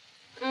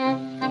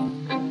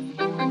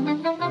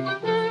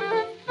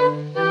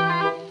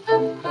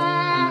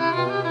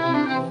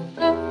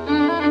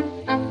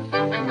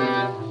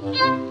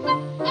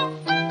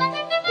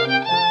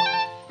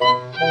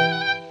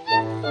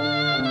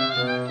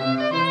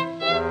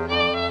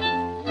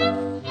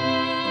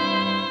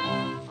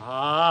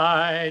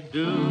 I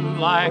do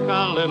like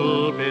a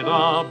little bit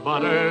of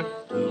butter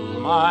to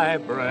my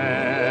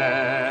bread.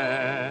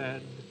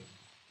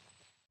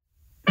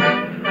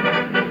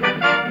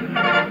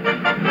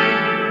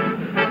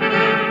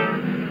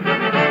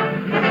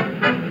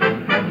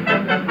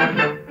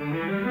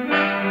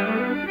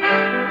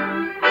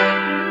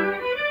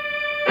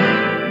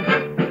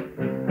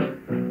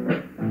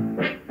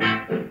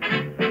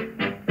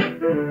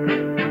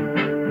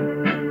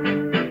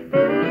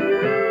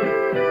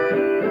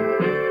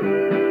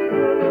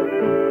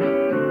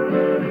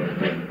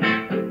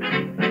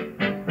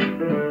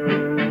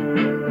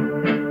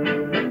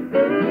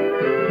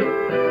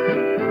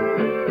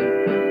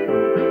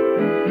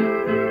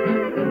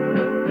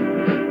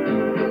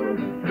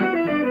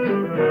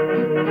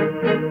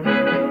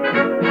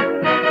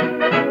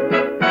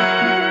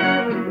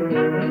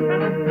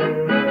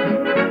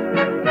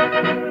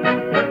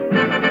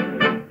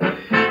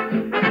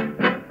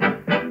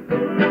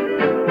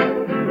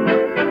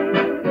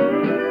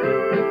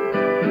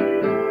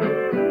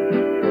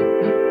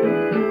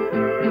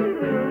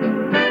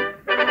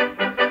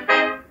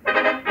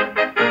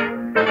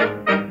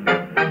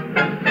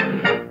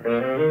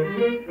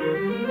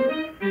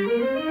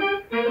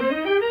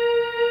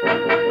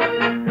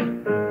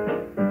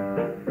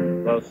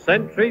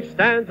 Sentry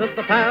stands at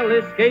the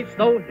palace gates,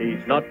 though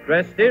he's not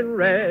dressed in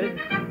red.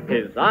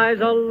 His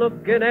eyes are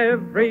looking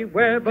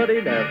everywhere, but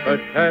he never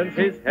turns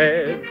his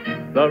head.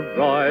 The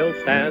royal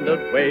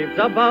standard waves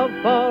above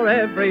for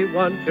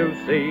everyone to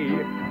see.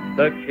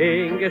 The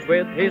king is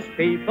with his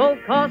people,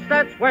 'cause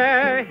that's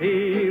where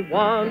he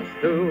wants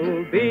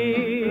to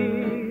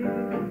be.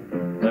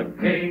 The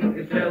king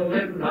is still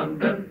in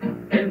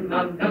London, in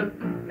London,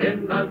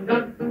 in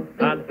London.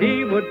 And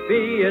he would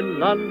be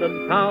in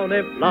London town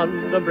if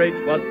London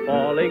Bridge was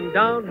falling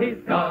down. He's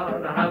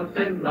got a house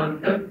in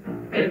London,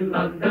 in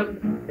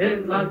London,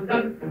 in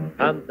London.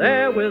 And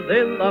there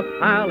within the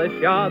palace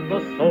yard the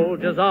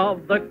soldiers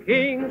of the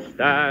king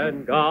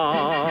stand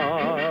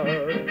guard.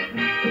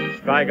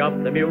 Strike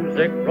up the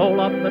music,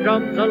 roll up the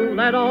drums, and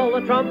let all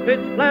the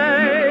trumpets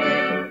play.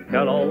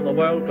 Tell all the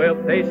world we're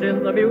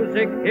facing the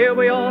music. Here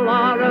we all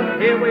are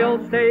and here we all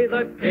stay.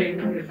 The king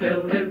is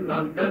still in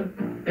London,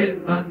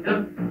 in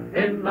London,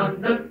 in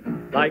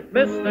London. Like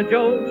Mr.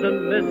 Jones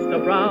and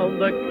Mr. Brown,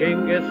 the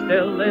king is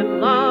still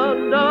in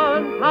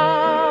London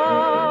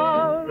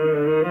town.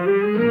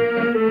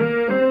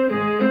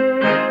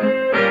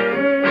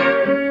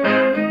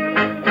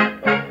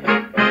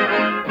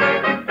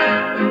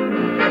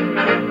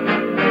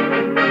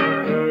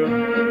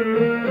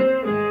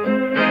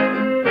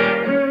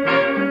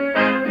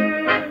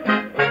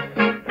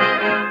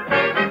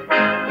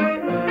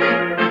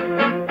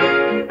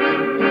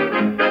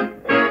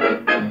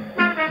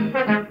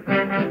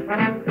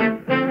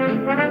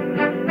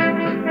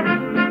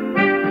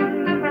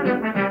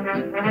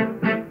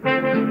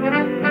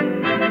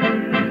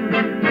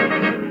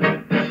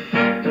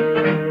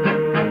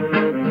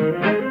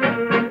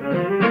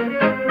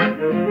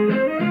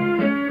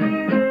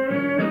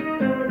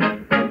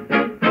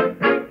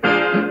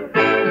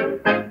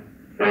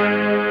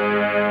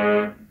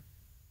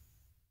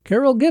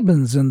 Carol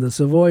Gibbons and the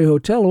Savoy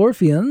Hotel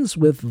Orpheans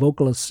with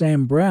vocalist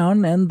Sam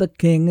Brown and The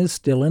King is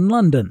Still in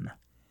London.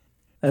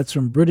 That's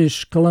from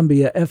British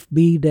Columbia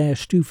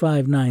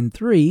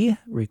FB-2593,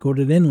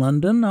 recorded in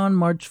London on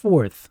March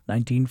 4th,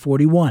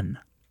 1941.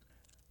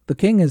 The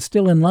King is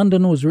Still in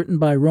London was written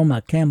by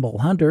Roma Campbell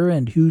Hunter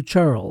and Hugh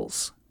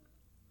Charles.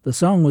 The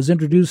song was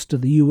introduced to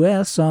the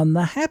U.S. on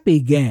The Happy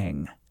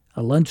Gang,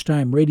 a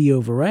lunchtime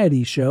radio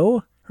variety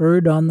show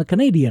heard on the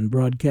Canadian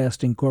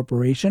Broadcasting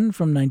Corporation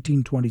from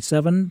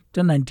 1927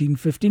 to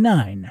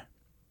 1959.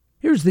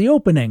 Here's the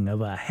opening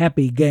of a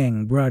Happy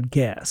Gang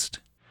broadcast.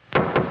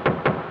 Who's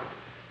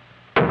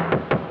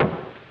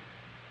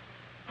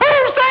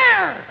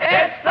there?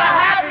 It's the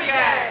Happy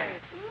Gang!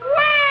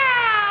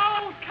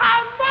 Well,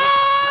 come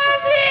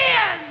on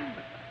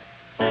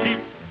in! Keep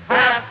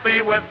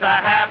happy with the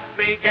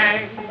Happy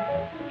Gang.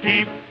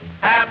 Keep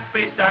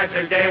happy, start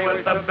your day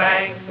with a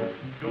bang.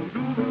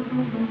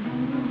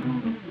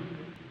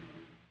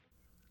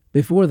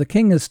 Before The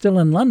King is Still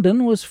in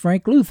London was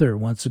Frank Luther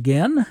once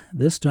again,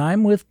 this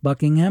time with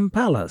Buckingham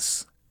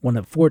Palace, one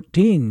of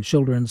 14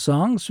 children's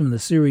songs from the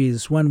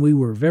series When We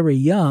Were Very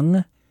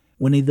Young,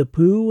 Winnie the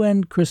Pooh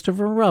and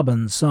Christopher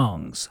Robin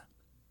songs.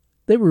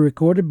 They were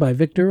recorded by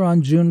Victor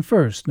on June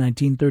 1st,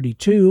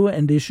 1932,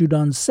 and issued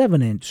on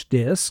 7-inch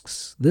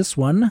discs, this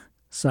one,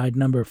 side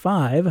number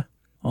 5,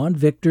 on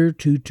Victor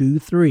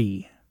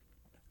 223.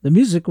 The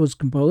music was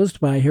composed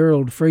by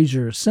Harold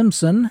Fraser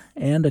Simpson,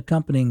 and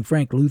accompanying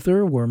Frank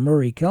Luther were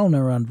Murray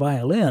Kellner on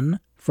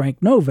violin,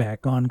 Frank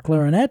Novak on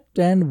clarinet,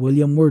 and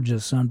William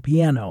Wurgis on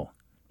piano.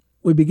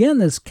 We began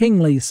this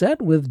kingly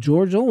set with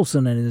George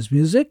Olson and his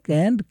music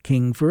and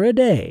King for a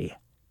Day.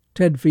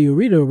 Ted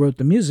Fiorito wrote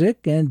the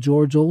music, and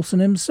George Olson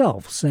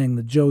himself sang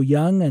the Joe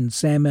Young and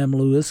Sam M.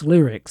 Lewis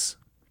lyrics.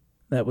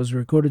 That was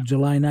recorded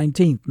July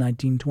 19,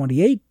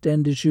 1928,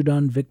 and issued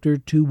on Victor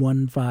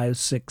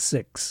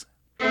 21566.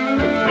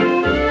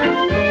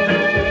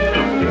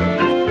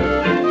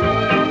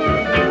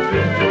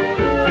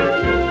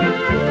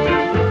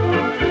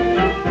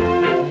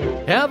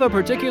 Have a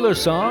particular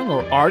song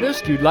or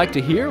artist you'd like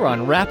to hear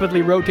on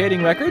Rapidly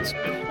Rotating Records?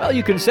 Well,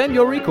 you can send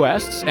your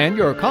requests and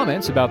your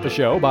comments about the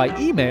show by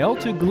email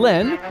to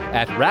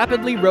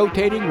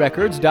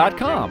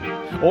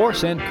glenn@rapidlyrotatingrecords.com or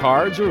send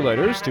cards or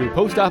letters to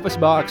Post Office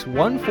Box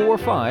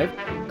 145,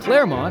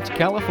 Claremont,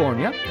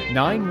 California,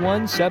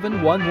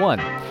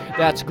 91711.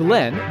 That's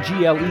Glenn,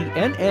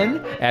 Glenn,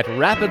 at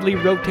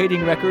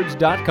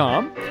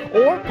rapidlyrotatingrecords.com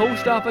or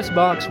Post Office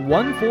Box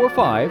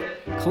 145,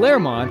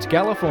 Claremont,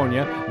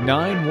 California,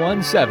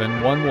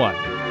 91711.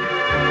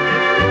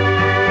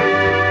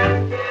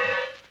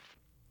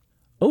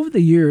 Over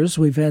the years,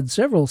 we've had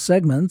several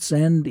segments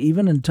and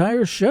even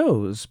entire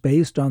shows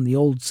based on the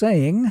old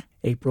saying,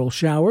 April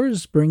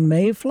showers bring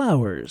May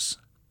flowers.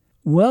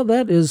 Well,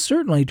 that is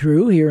certainly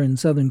true here in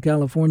Southern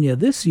California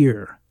this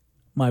year.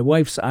 My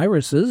wife's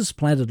irises,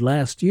 planted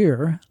last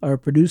year, are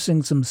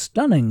producing some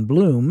stunning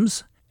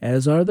blooms,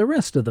 as are the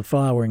rest of the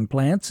flowering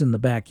plants in the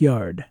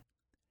backyard.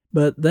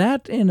 But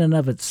that, in and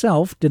of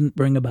itself, didn't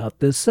bring about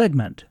this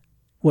segment.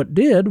 What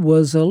did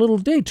was a little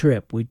day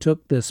trip we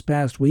took this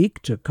past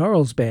week to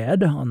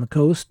Carlsbad on the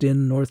coast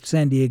in North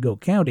San Diego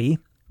County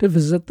to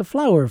visit the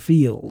Flower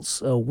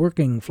Fields, a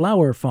working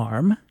flower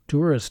farm,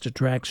 tourist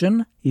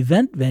attraction,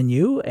 event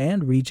venue,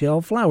 and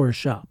retail flower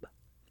shop.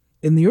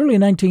 In the early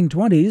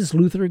 1920s,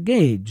 Luther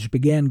Gage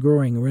began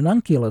growing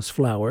ranunculus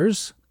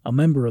flowers, a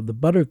member of the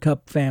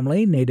buttercup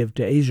family native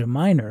to Asia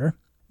Minor,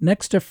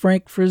 next to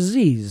Frank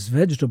Frazie's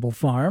vegetable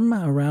farm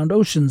around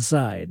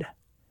Oceanside.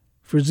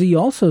 Frazie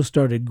also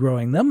started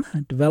growing them,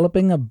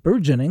 developing a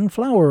burgeoning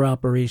flower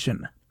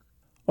operation.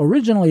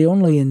 Originally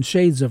only in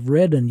shades of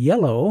red and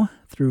yellow,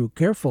 through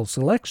careful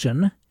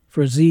selection,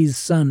 Frazie's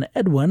son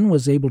Edwin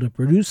was able to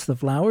produce the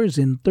flowers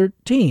in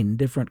 13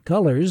 different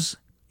colors,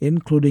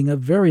 including a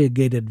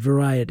variegated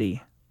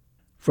variety.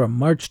 From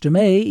March to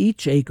May,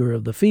 each acre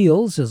of the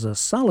fields is a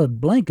solid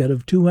blanket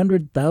of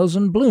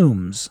 200,000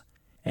 blooms,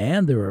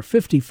 and there are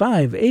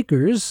 55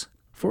 acres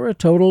for a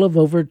total of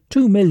over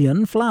 2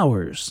 million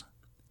flowers.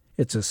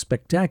 It's a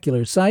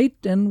spectacular sight,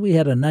 and we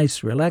had a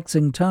nice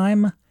relaxing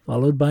time,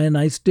 followed by a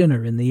nice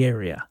dinner in the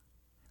area.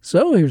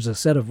 So here's a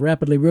set of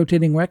rapidly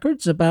rotating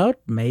records about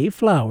May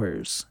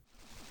flowers.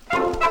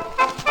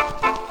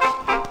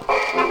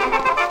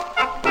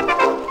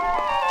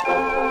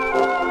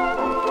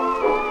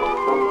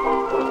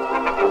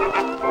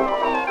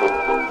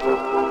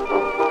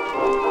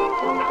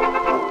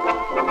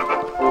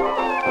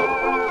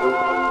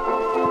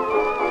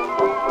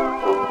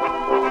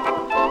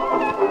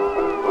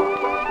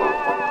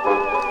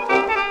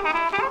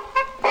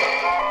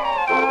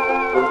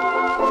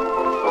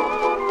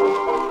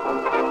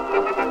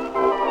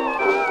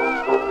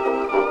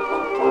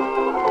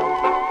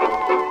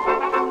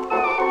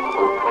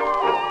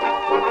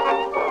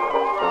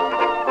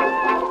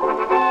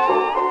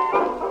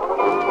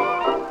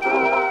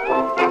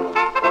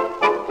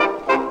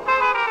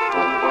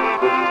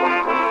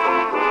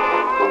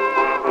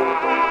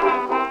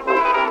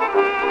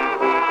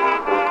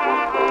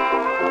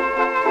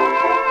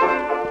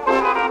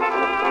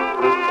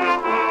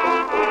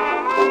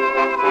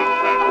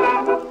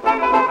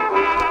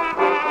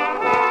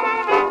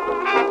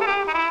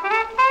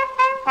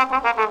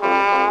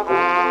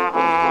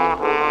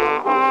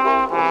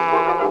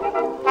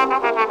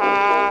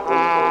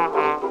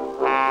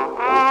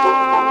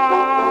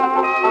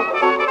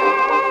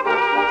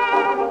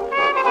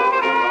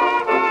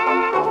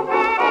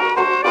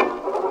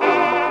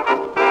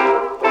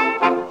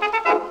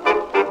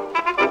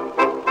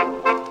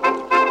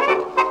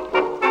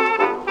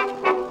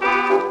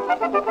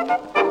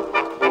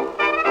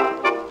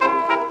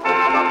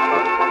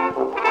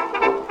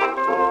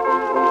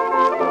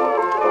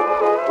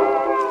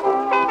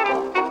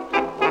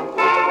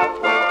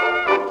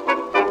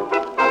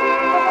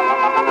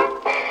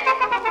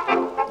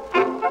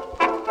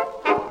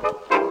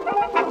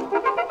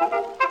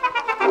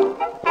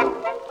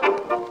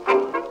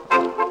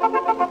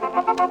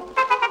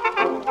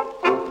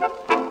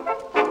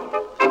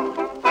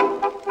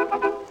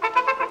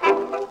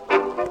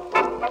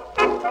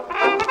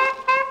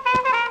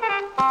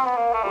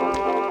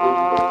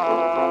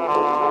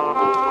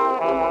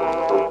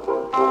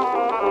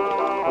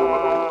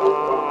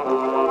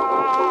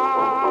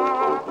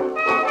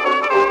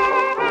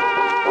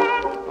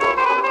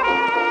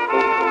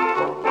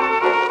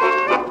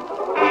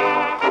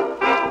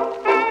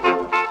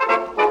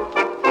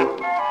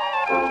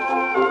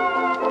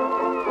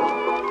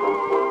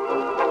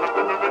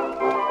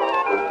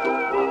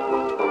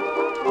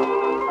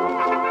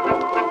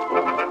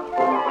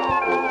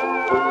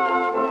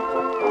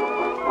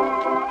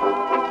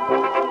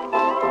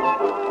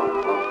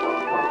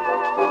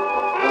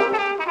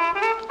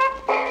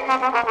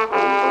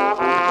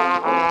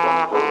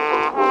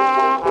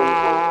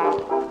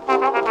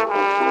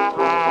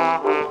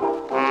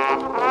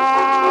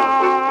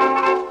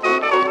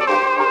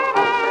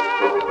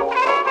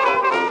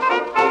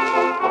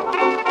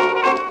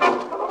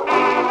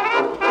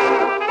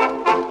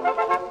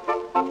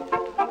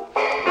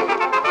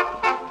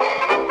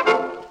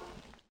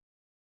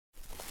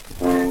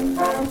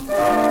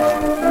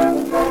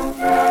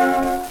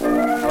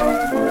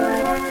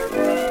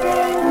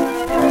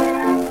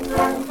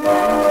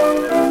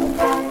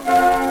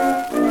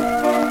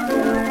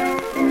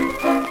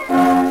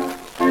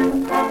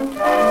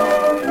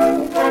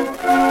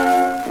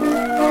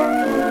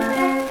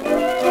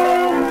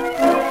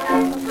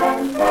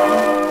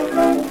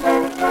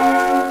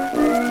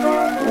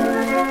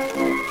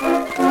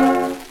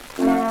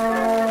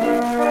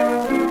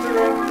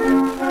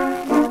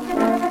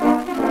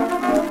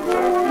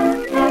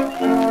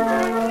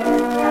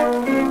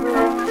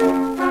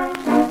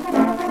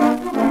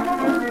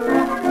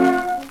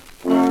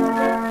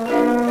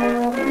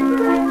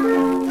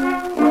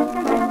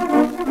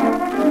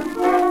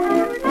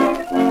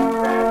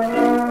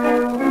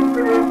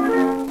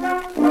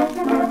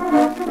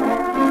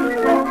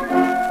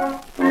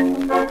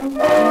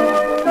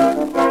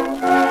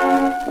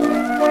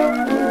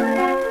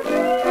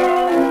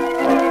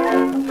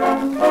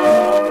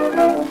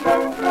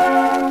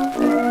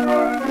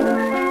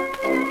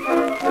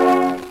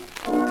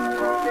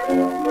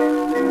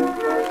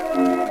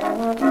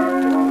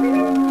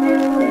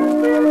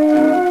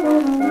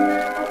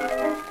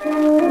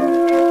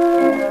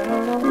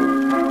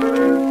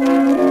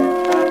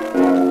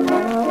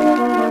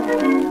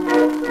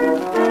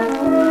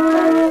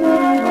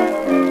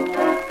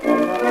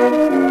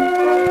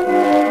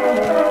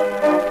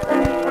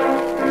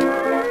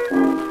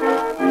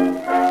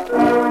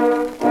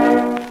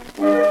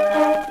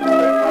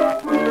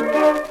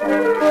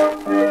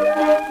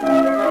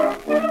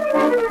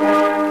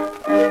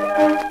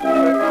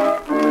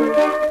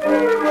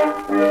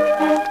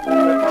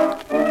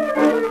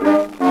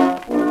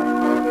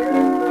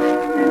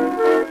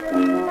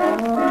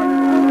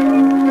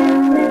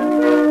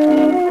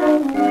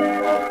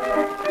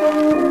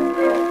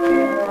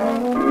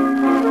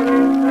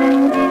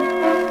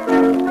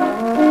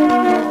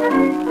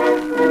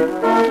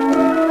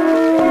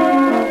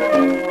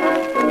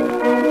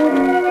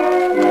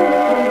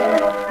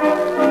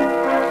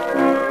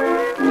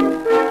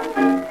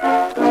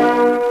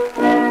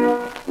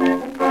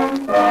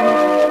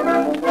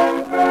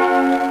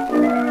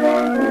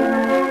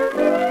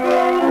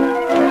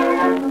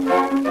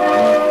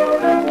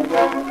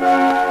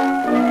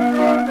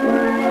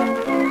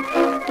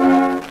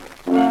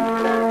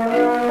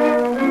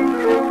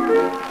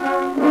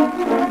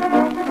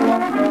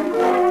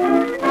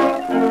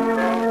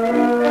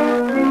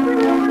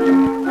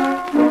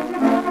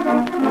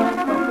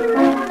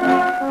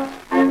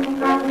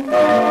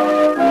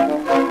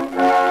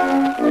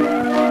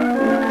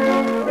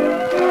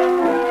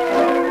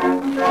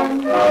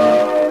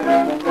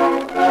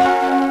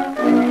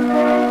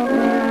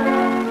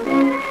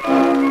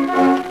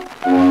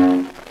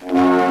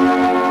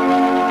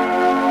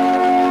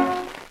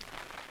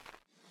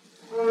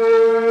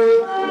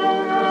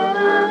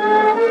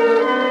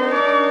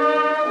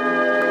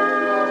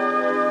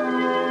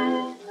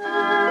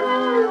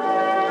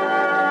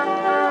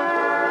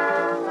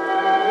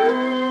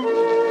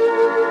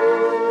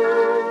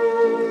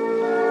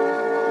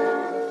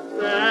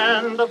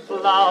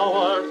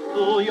 flowers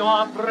to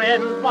your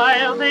friends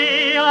while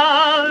they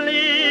are living.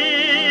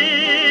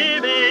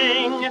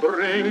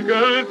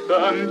 Sprinkle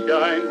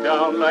sunshine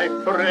down like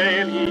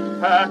frail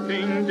each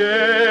passing day.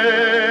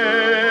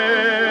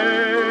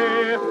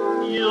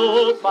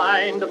 You'll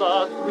find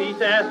the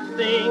sweetest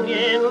thing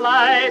in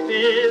life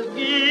is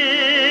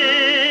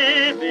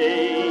giving.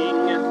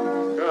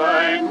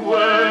 Kind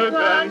words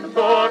and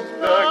thoughts,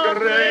 the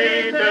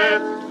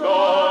greatest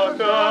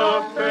sort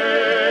of pay.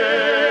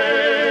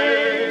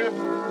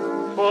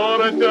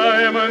 For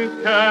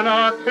diamonds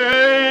cannot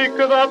take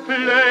the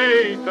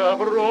place of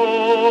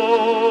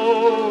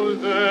roses.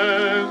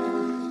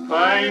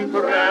 Fine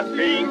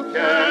dressing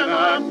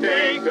cannot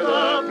take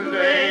the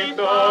place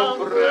of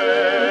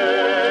bread.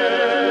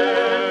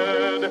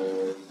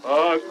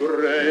 A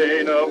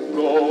grain of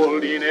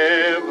gold in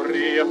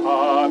every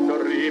heart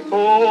reposes.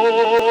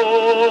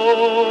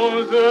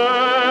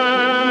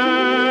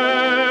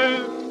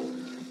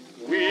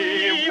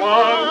 We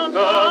want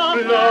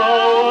the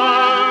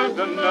flowers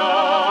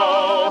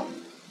now,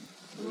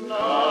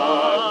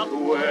 not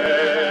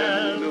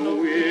when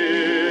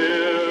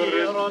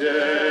we're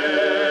dead.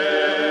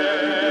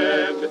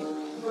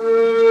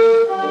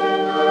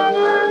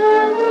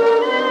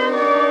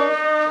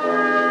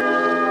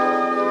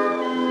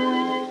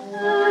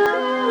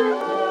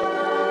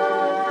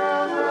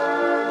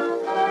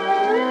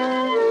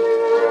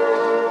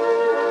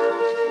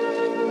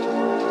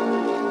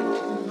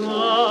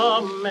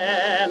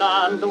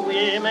 The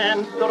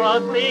women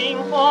struggling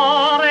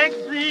for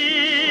existence,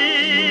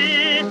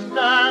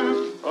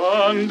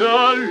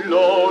 Under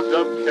loads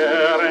of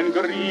care and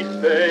grief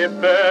they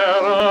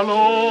bear alone,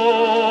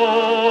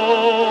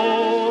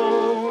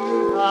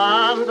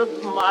 and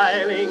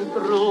smiling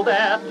through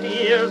their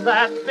tears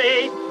at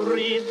faith's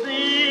resistance.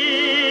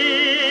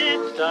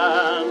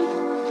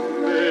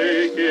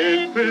 Make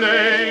it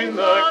plain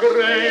the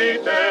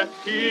greatest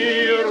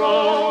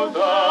heroes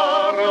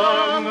are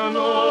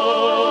unknown.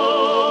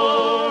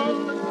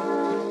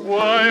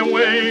 Why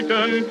wait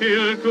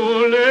until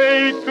too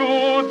late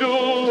to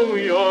do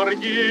your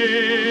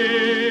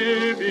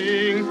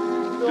giving?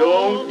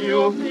 Don't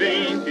you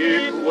think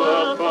it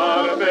were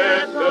far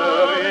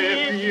better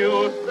if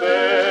you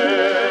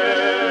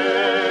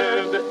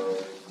said,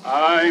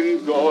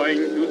 I'm going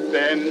to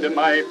send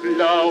my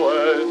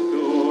flowers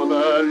to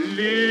the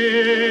living.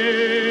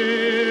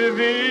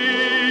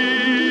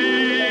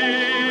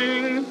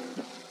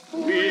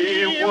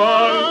 We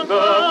want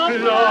the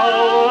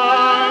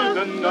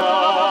flowers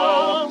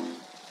now,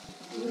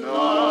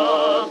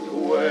 not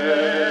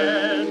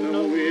when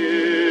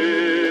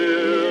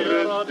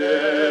we're dead.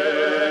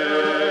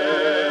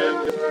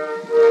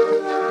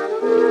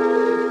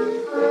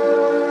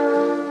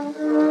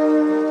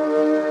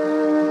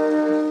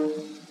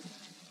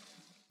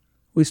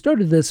 We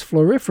started this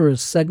floriferous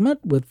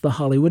segment with the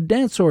Hollywood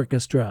Dance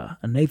Orchestra,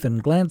 a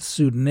Nathan Glantz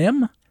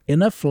pseudonym,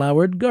 In a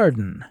Flowered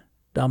Garden.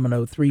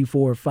 Domino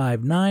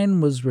 3459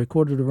 was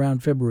recorded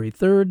around February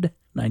 3rd,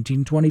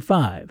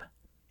 1925.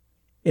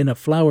 In a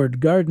Flowered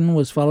Garden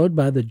was followed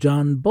by the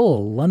John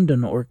Bull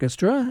London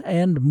Orchestra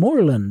and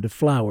Moorland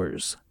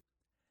Flowers.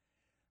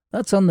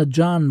 That's on the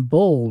John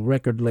Bull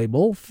record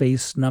label,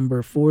 face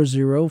number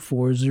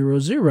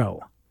 40400.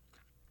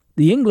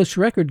 The English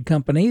Record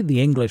Company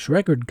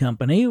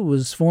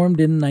was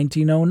formed in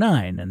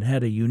 1909 and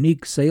had a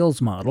unique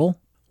sales model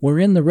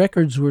wherein the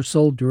records were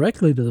sold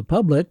directly to the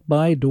public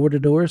by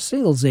door-to-door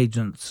sales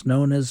agents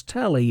known as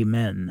tally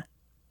men.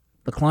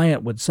 The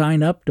client would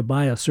sign up to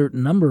buy a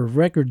certain number of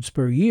records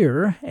per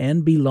year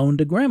and be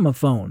loaned a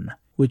gramophone,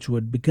 which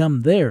would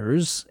become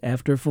theirs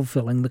after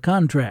fulfilling the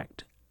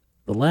contract.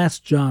 The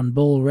last John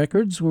Bull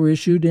records were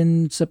issued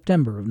in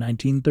September of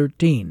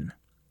 1913.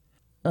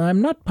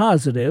 I'm not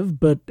positive,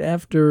 but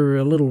after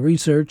a little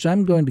research,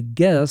 I'm going to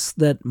guess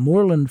that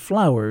Moorland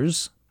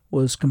Flowers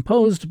was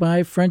composed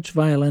by French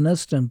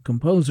violinist and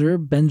composer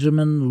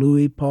Benjamin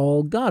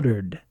Louis-Paul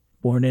Goddard,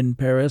 born in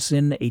Paris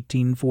in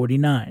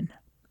 1849.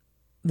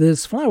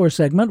 This flower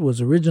segment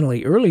was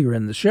originally earlier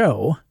in the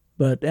show,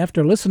 but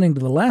after listening to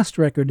the last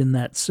record in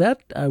that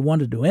set, I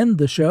wanted to end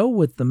the show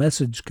with the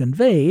message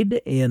conveyed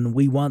in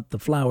We Want the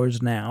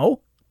Flowers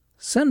Now.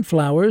 Send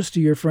flowers to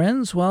your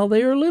friends while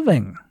they are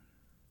living.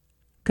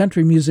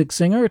 Country music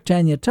singer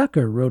Tanya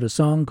Tucker wrote a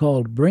song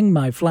called Bring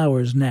My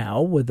Flowers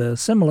Now with a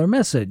similar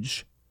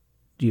message.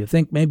 Do you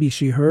think maybe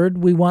she heard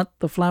We Want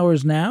the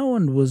Flowers Now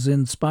and was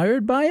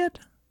inspired by it?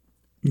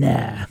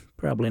 Nah,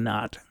 probably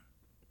not.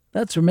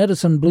 That's from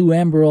Edison Blue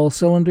Amberol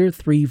Cylinder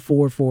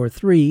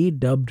 3443,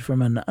 dubbed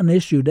from an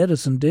unissued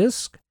Edison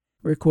disc,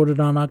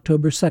 recorded on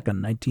October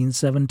 2nd,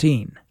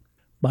 1917.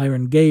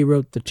 Byron Gay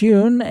wrote the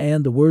tune,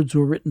 and the words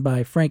were written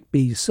by Frank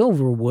B.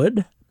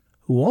 Silverwood,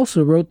 who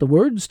also wrote the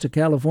words to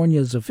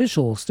California's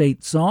official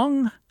state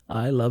song,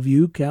 I Love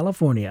You,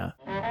 California.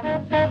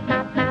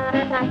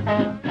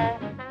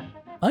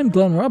 I'm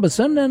Glenn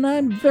Robison, and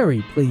I'm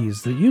very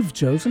pleased that you've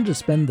chosen to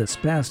spend this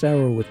past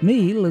hour with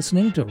me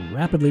listening to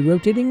Rapidly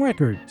Rotating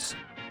Records.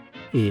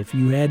 If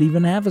you had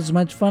even half as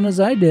much fun as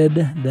I did,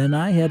 then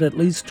I had at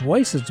least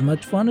twice as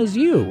much fun as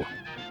you.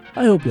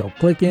 I hope you'll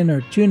click in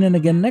or tune in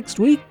again next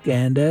week,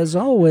 and as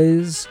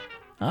always,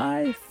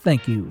 I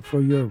thank you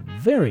for your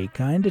very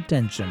kind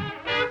attention.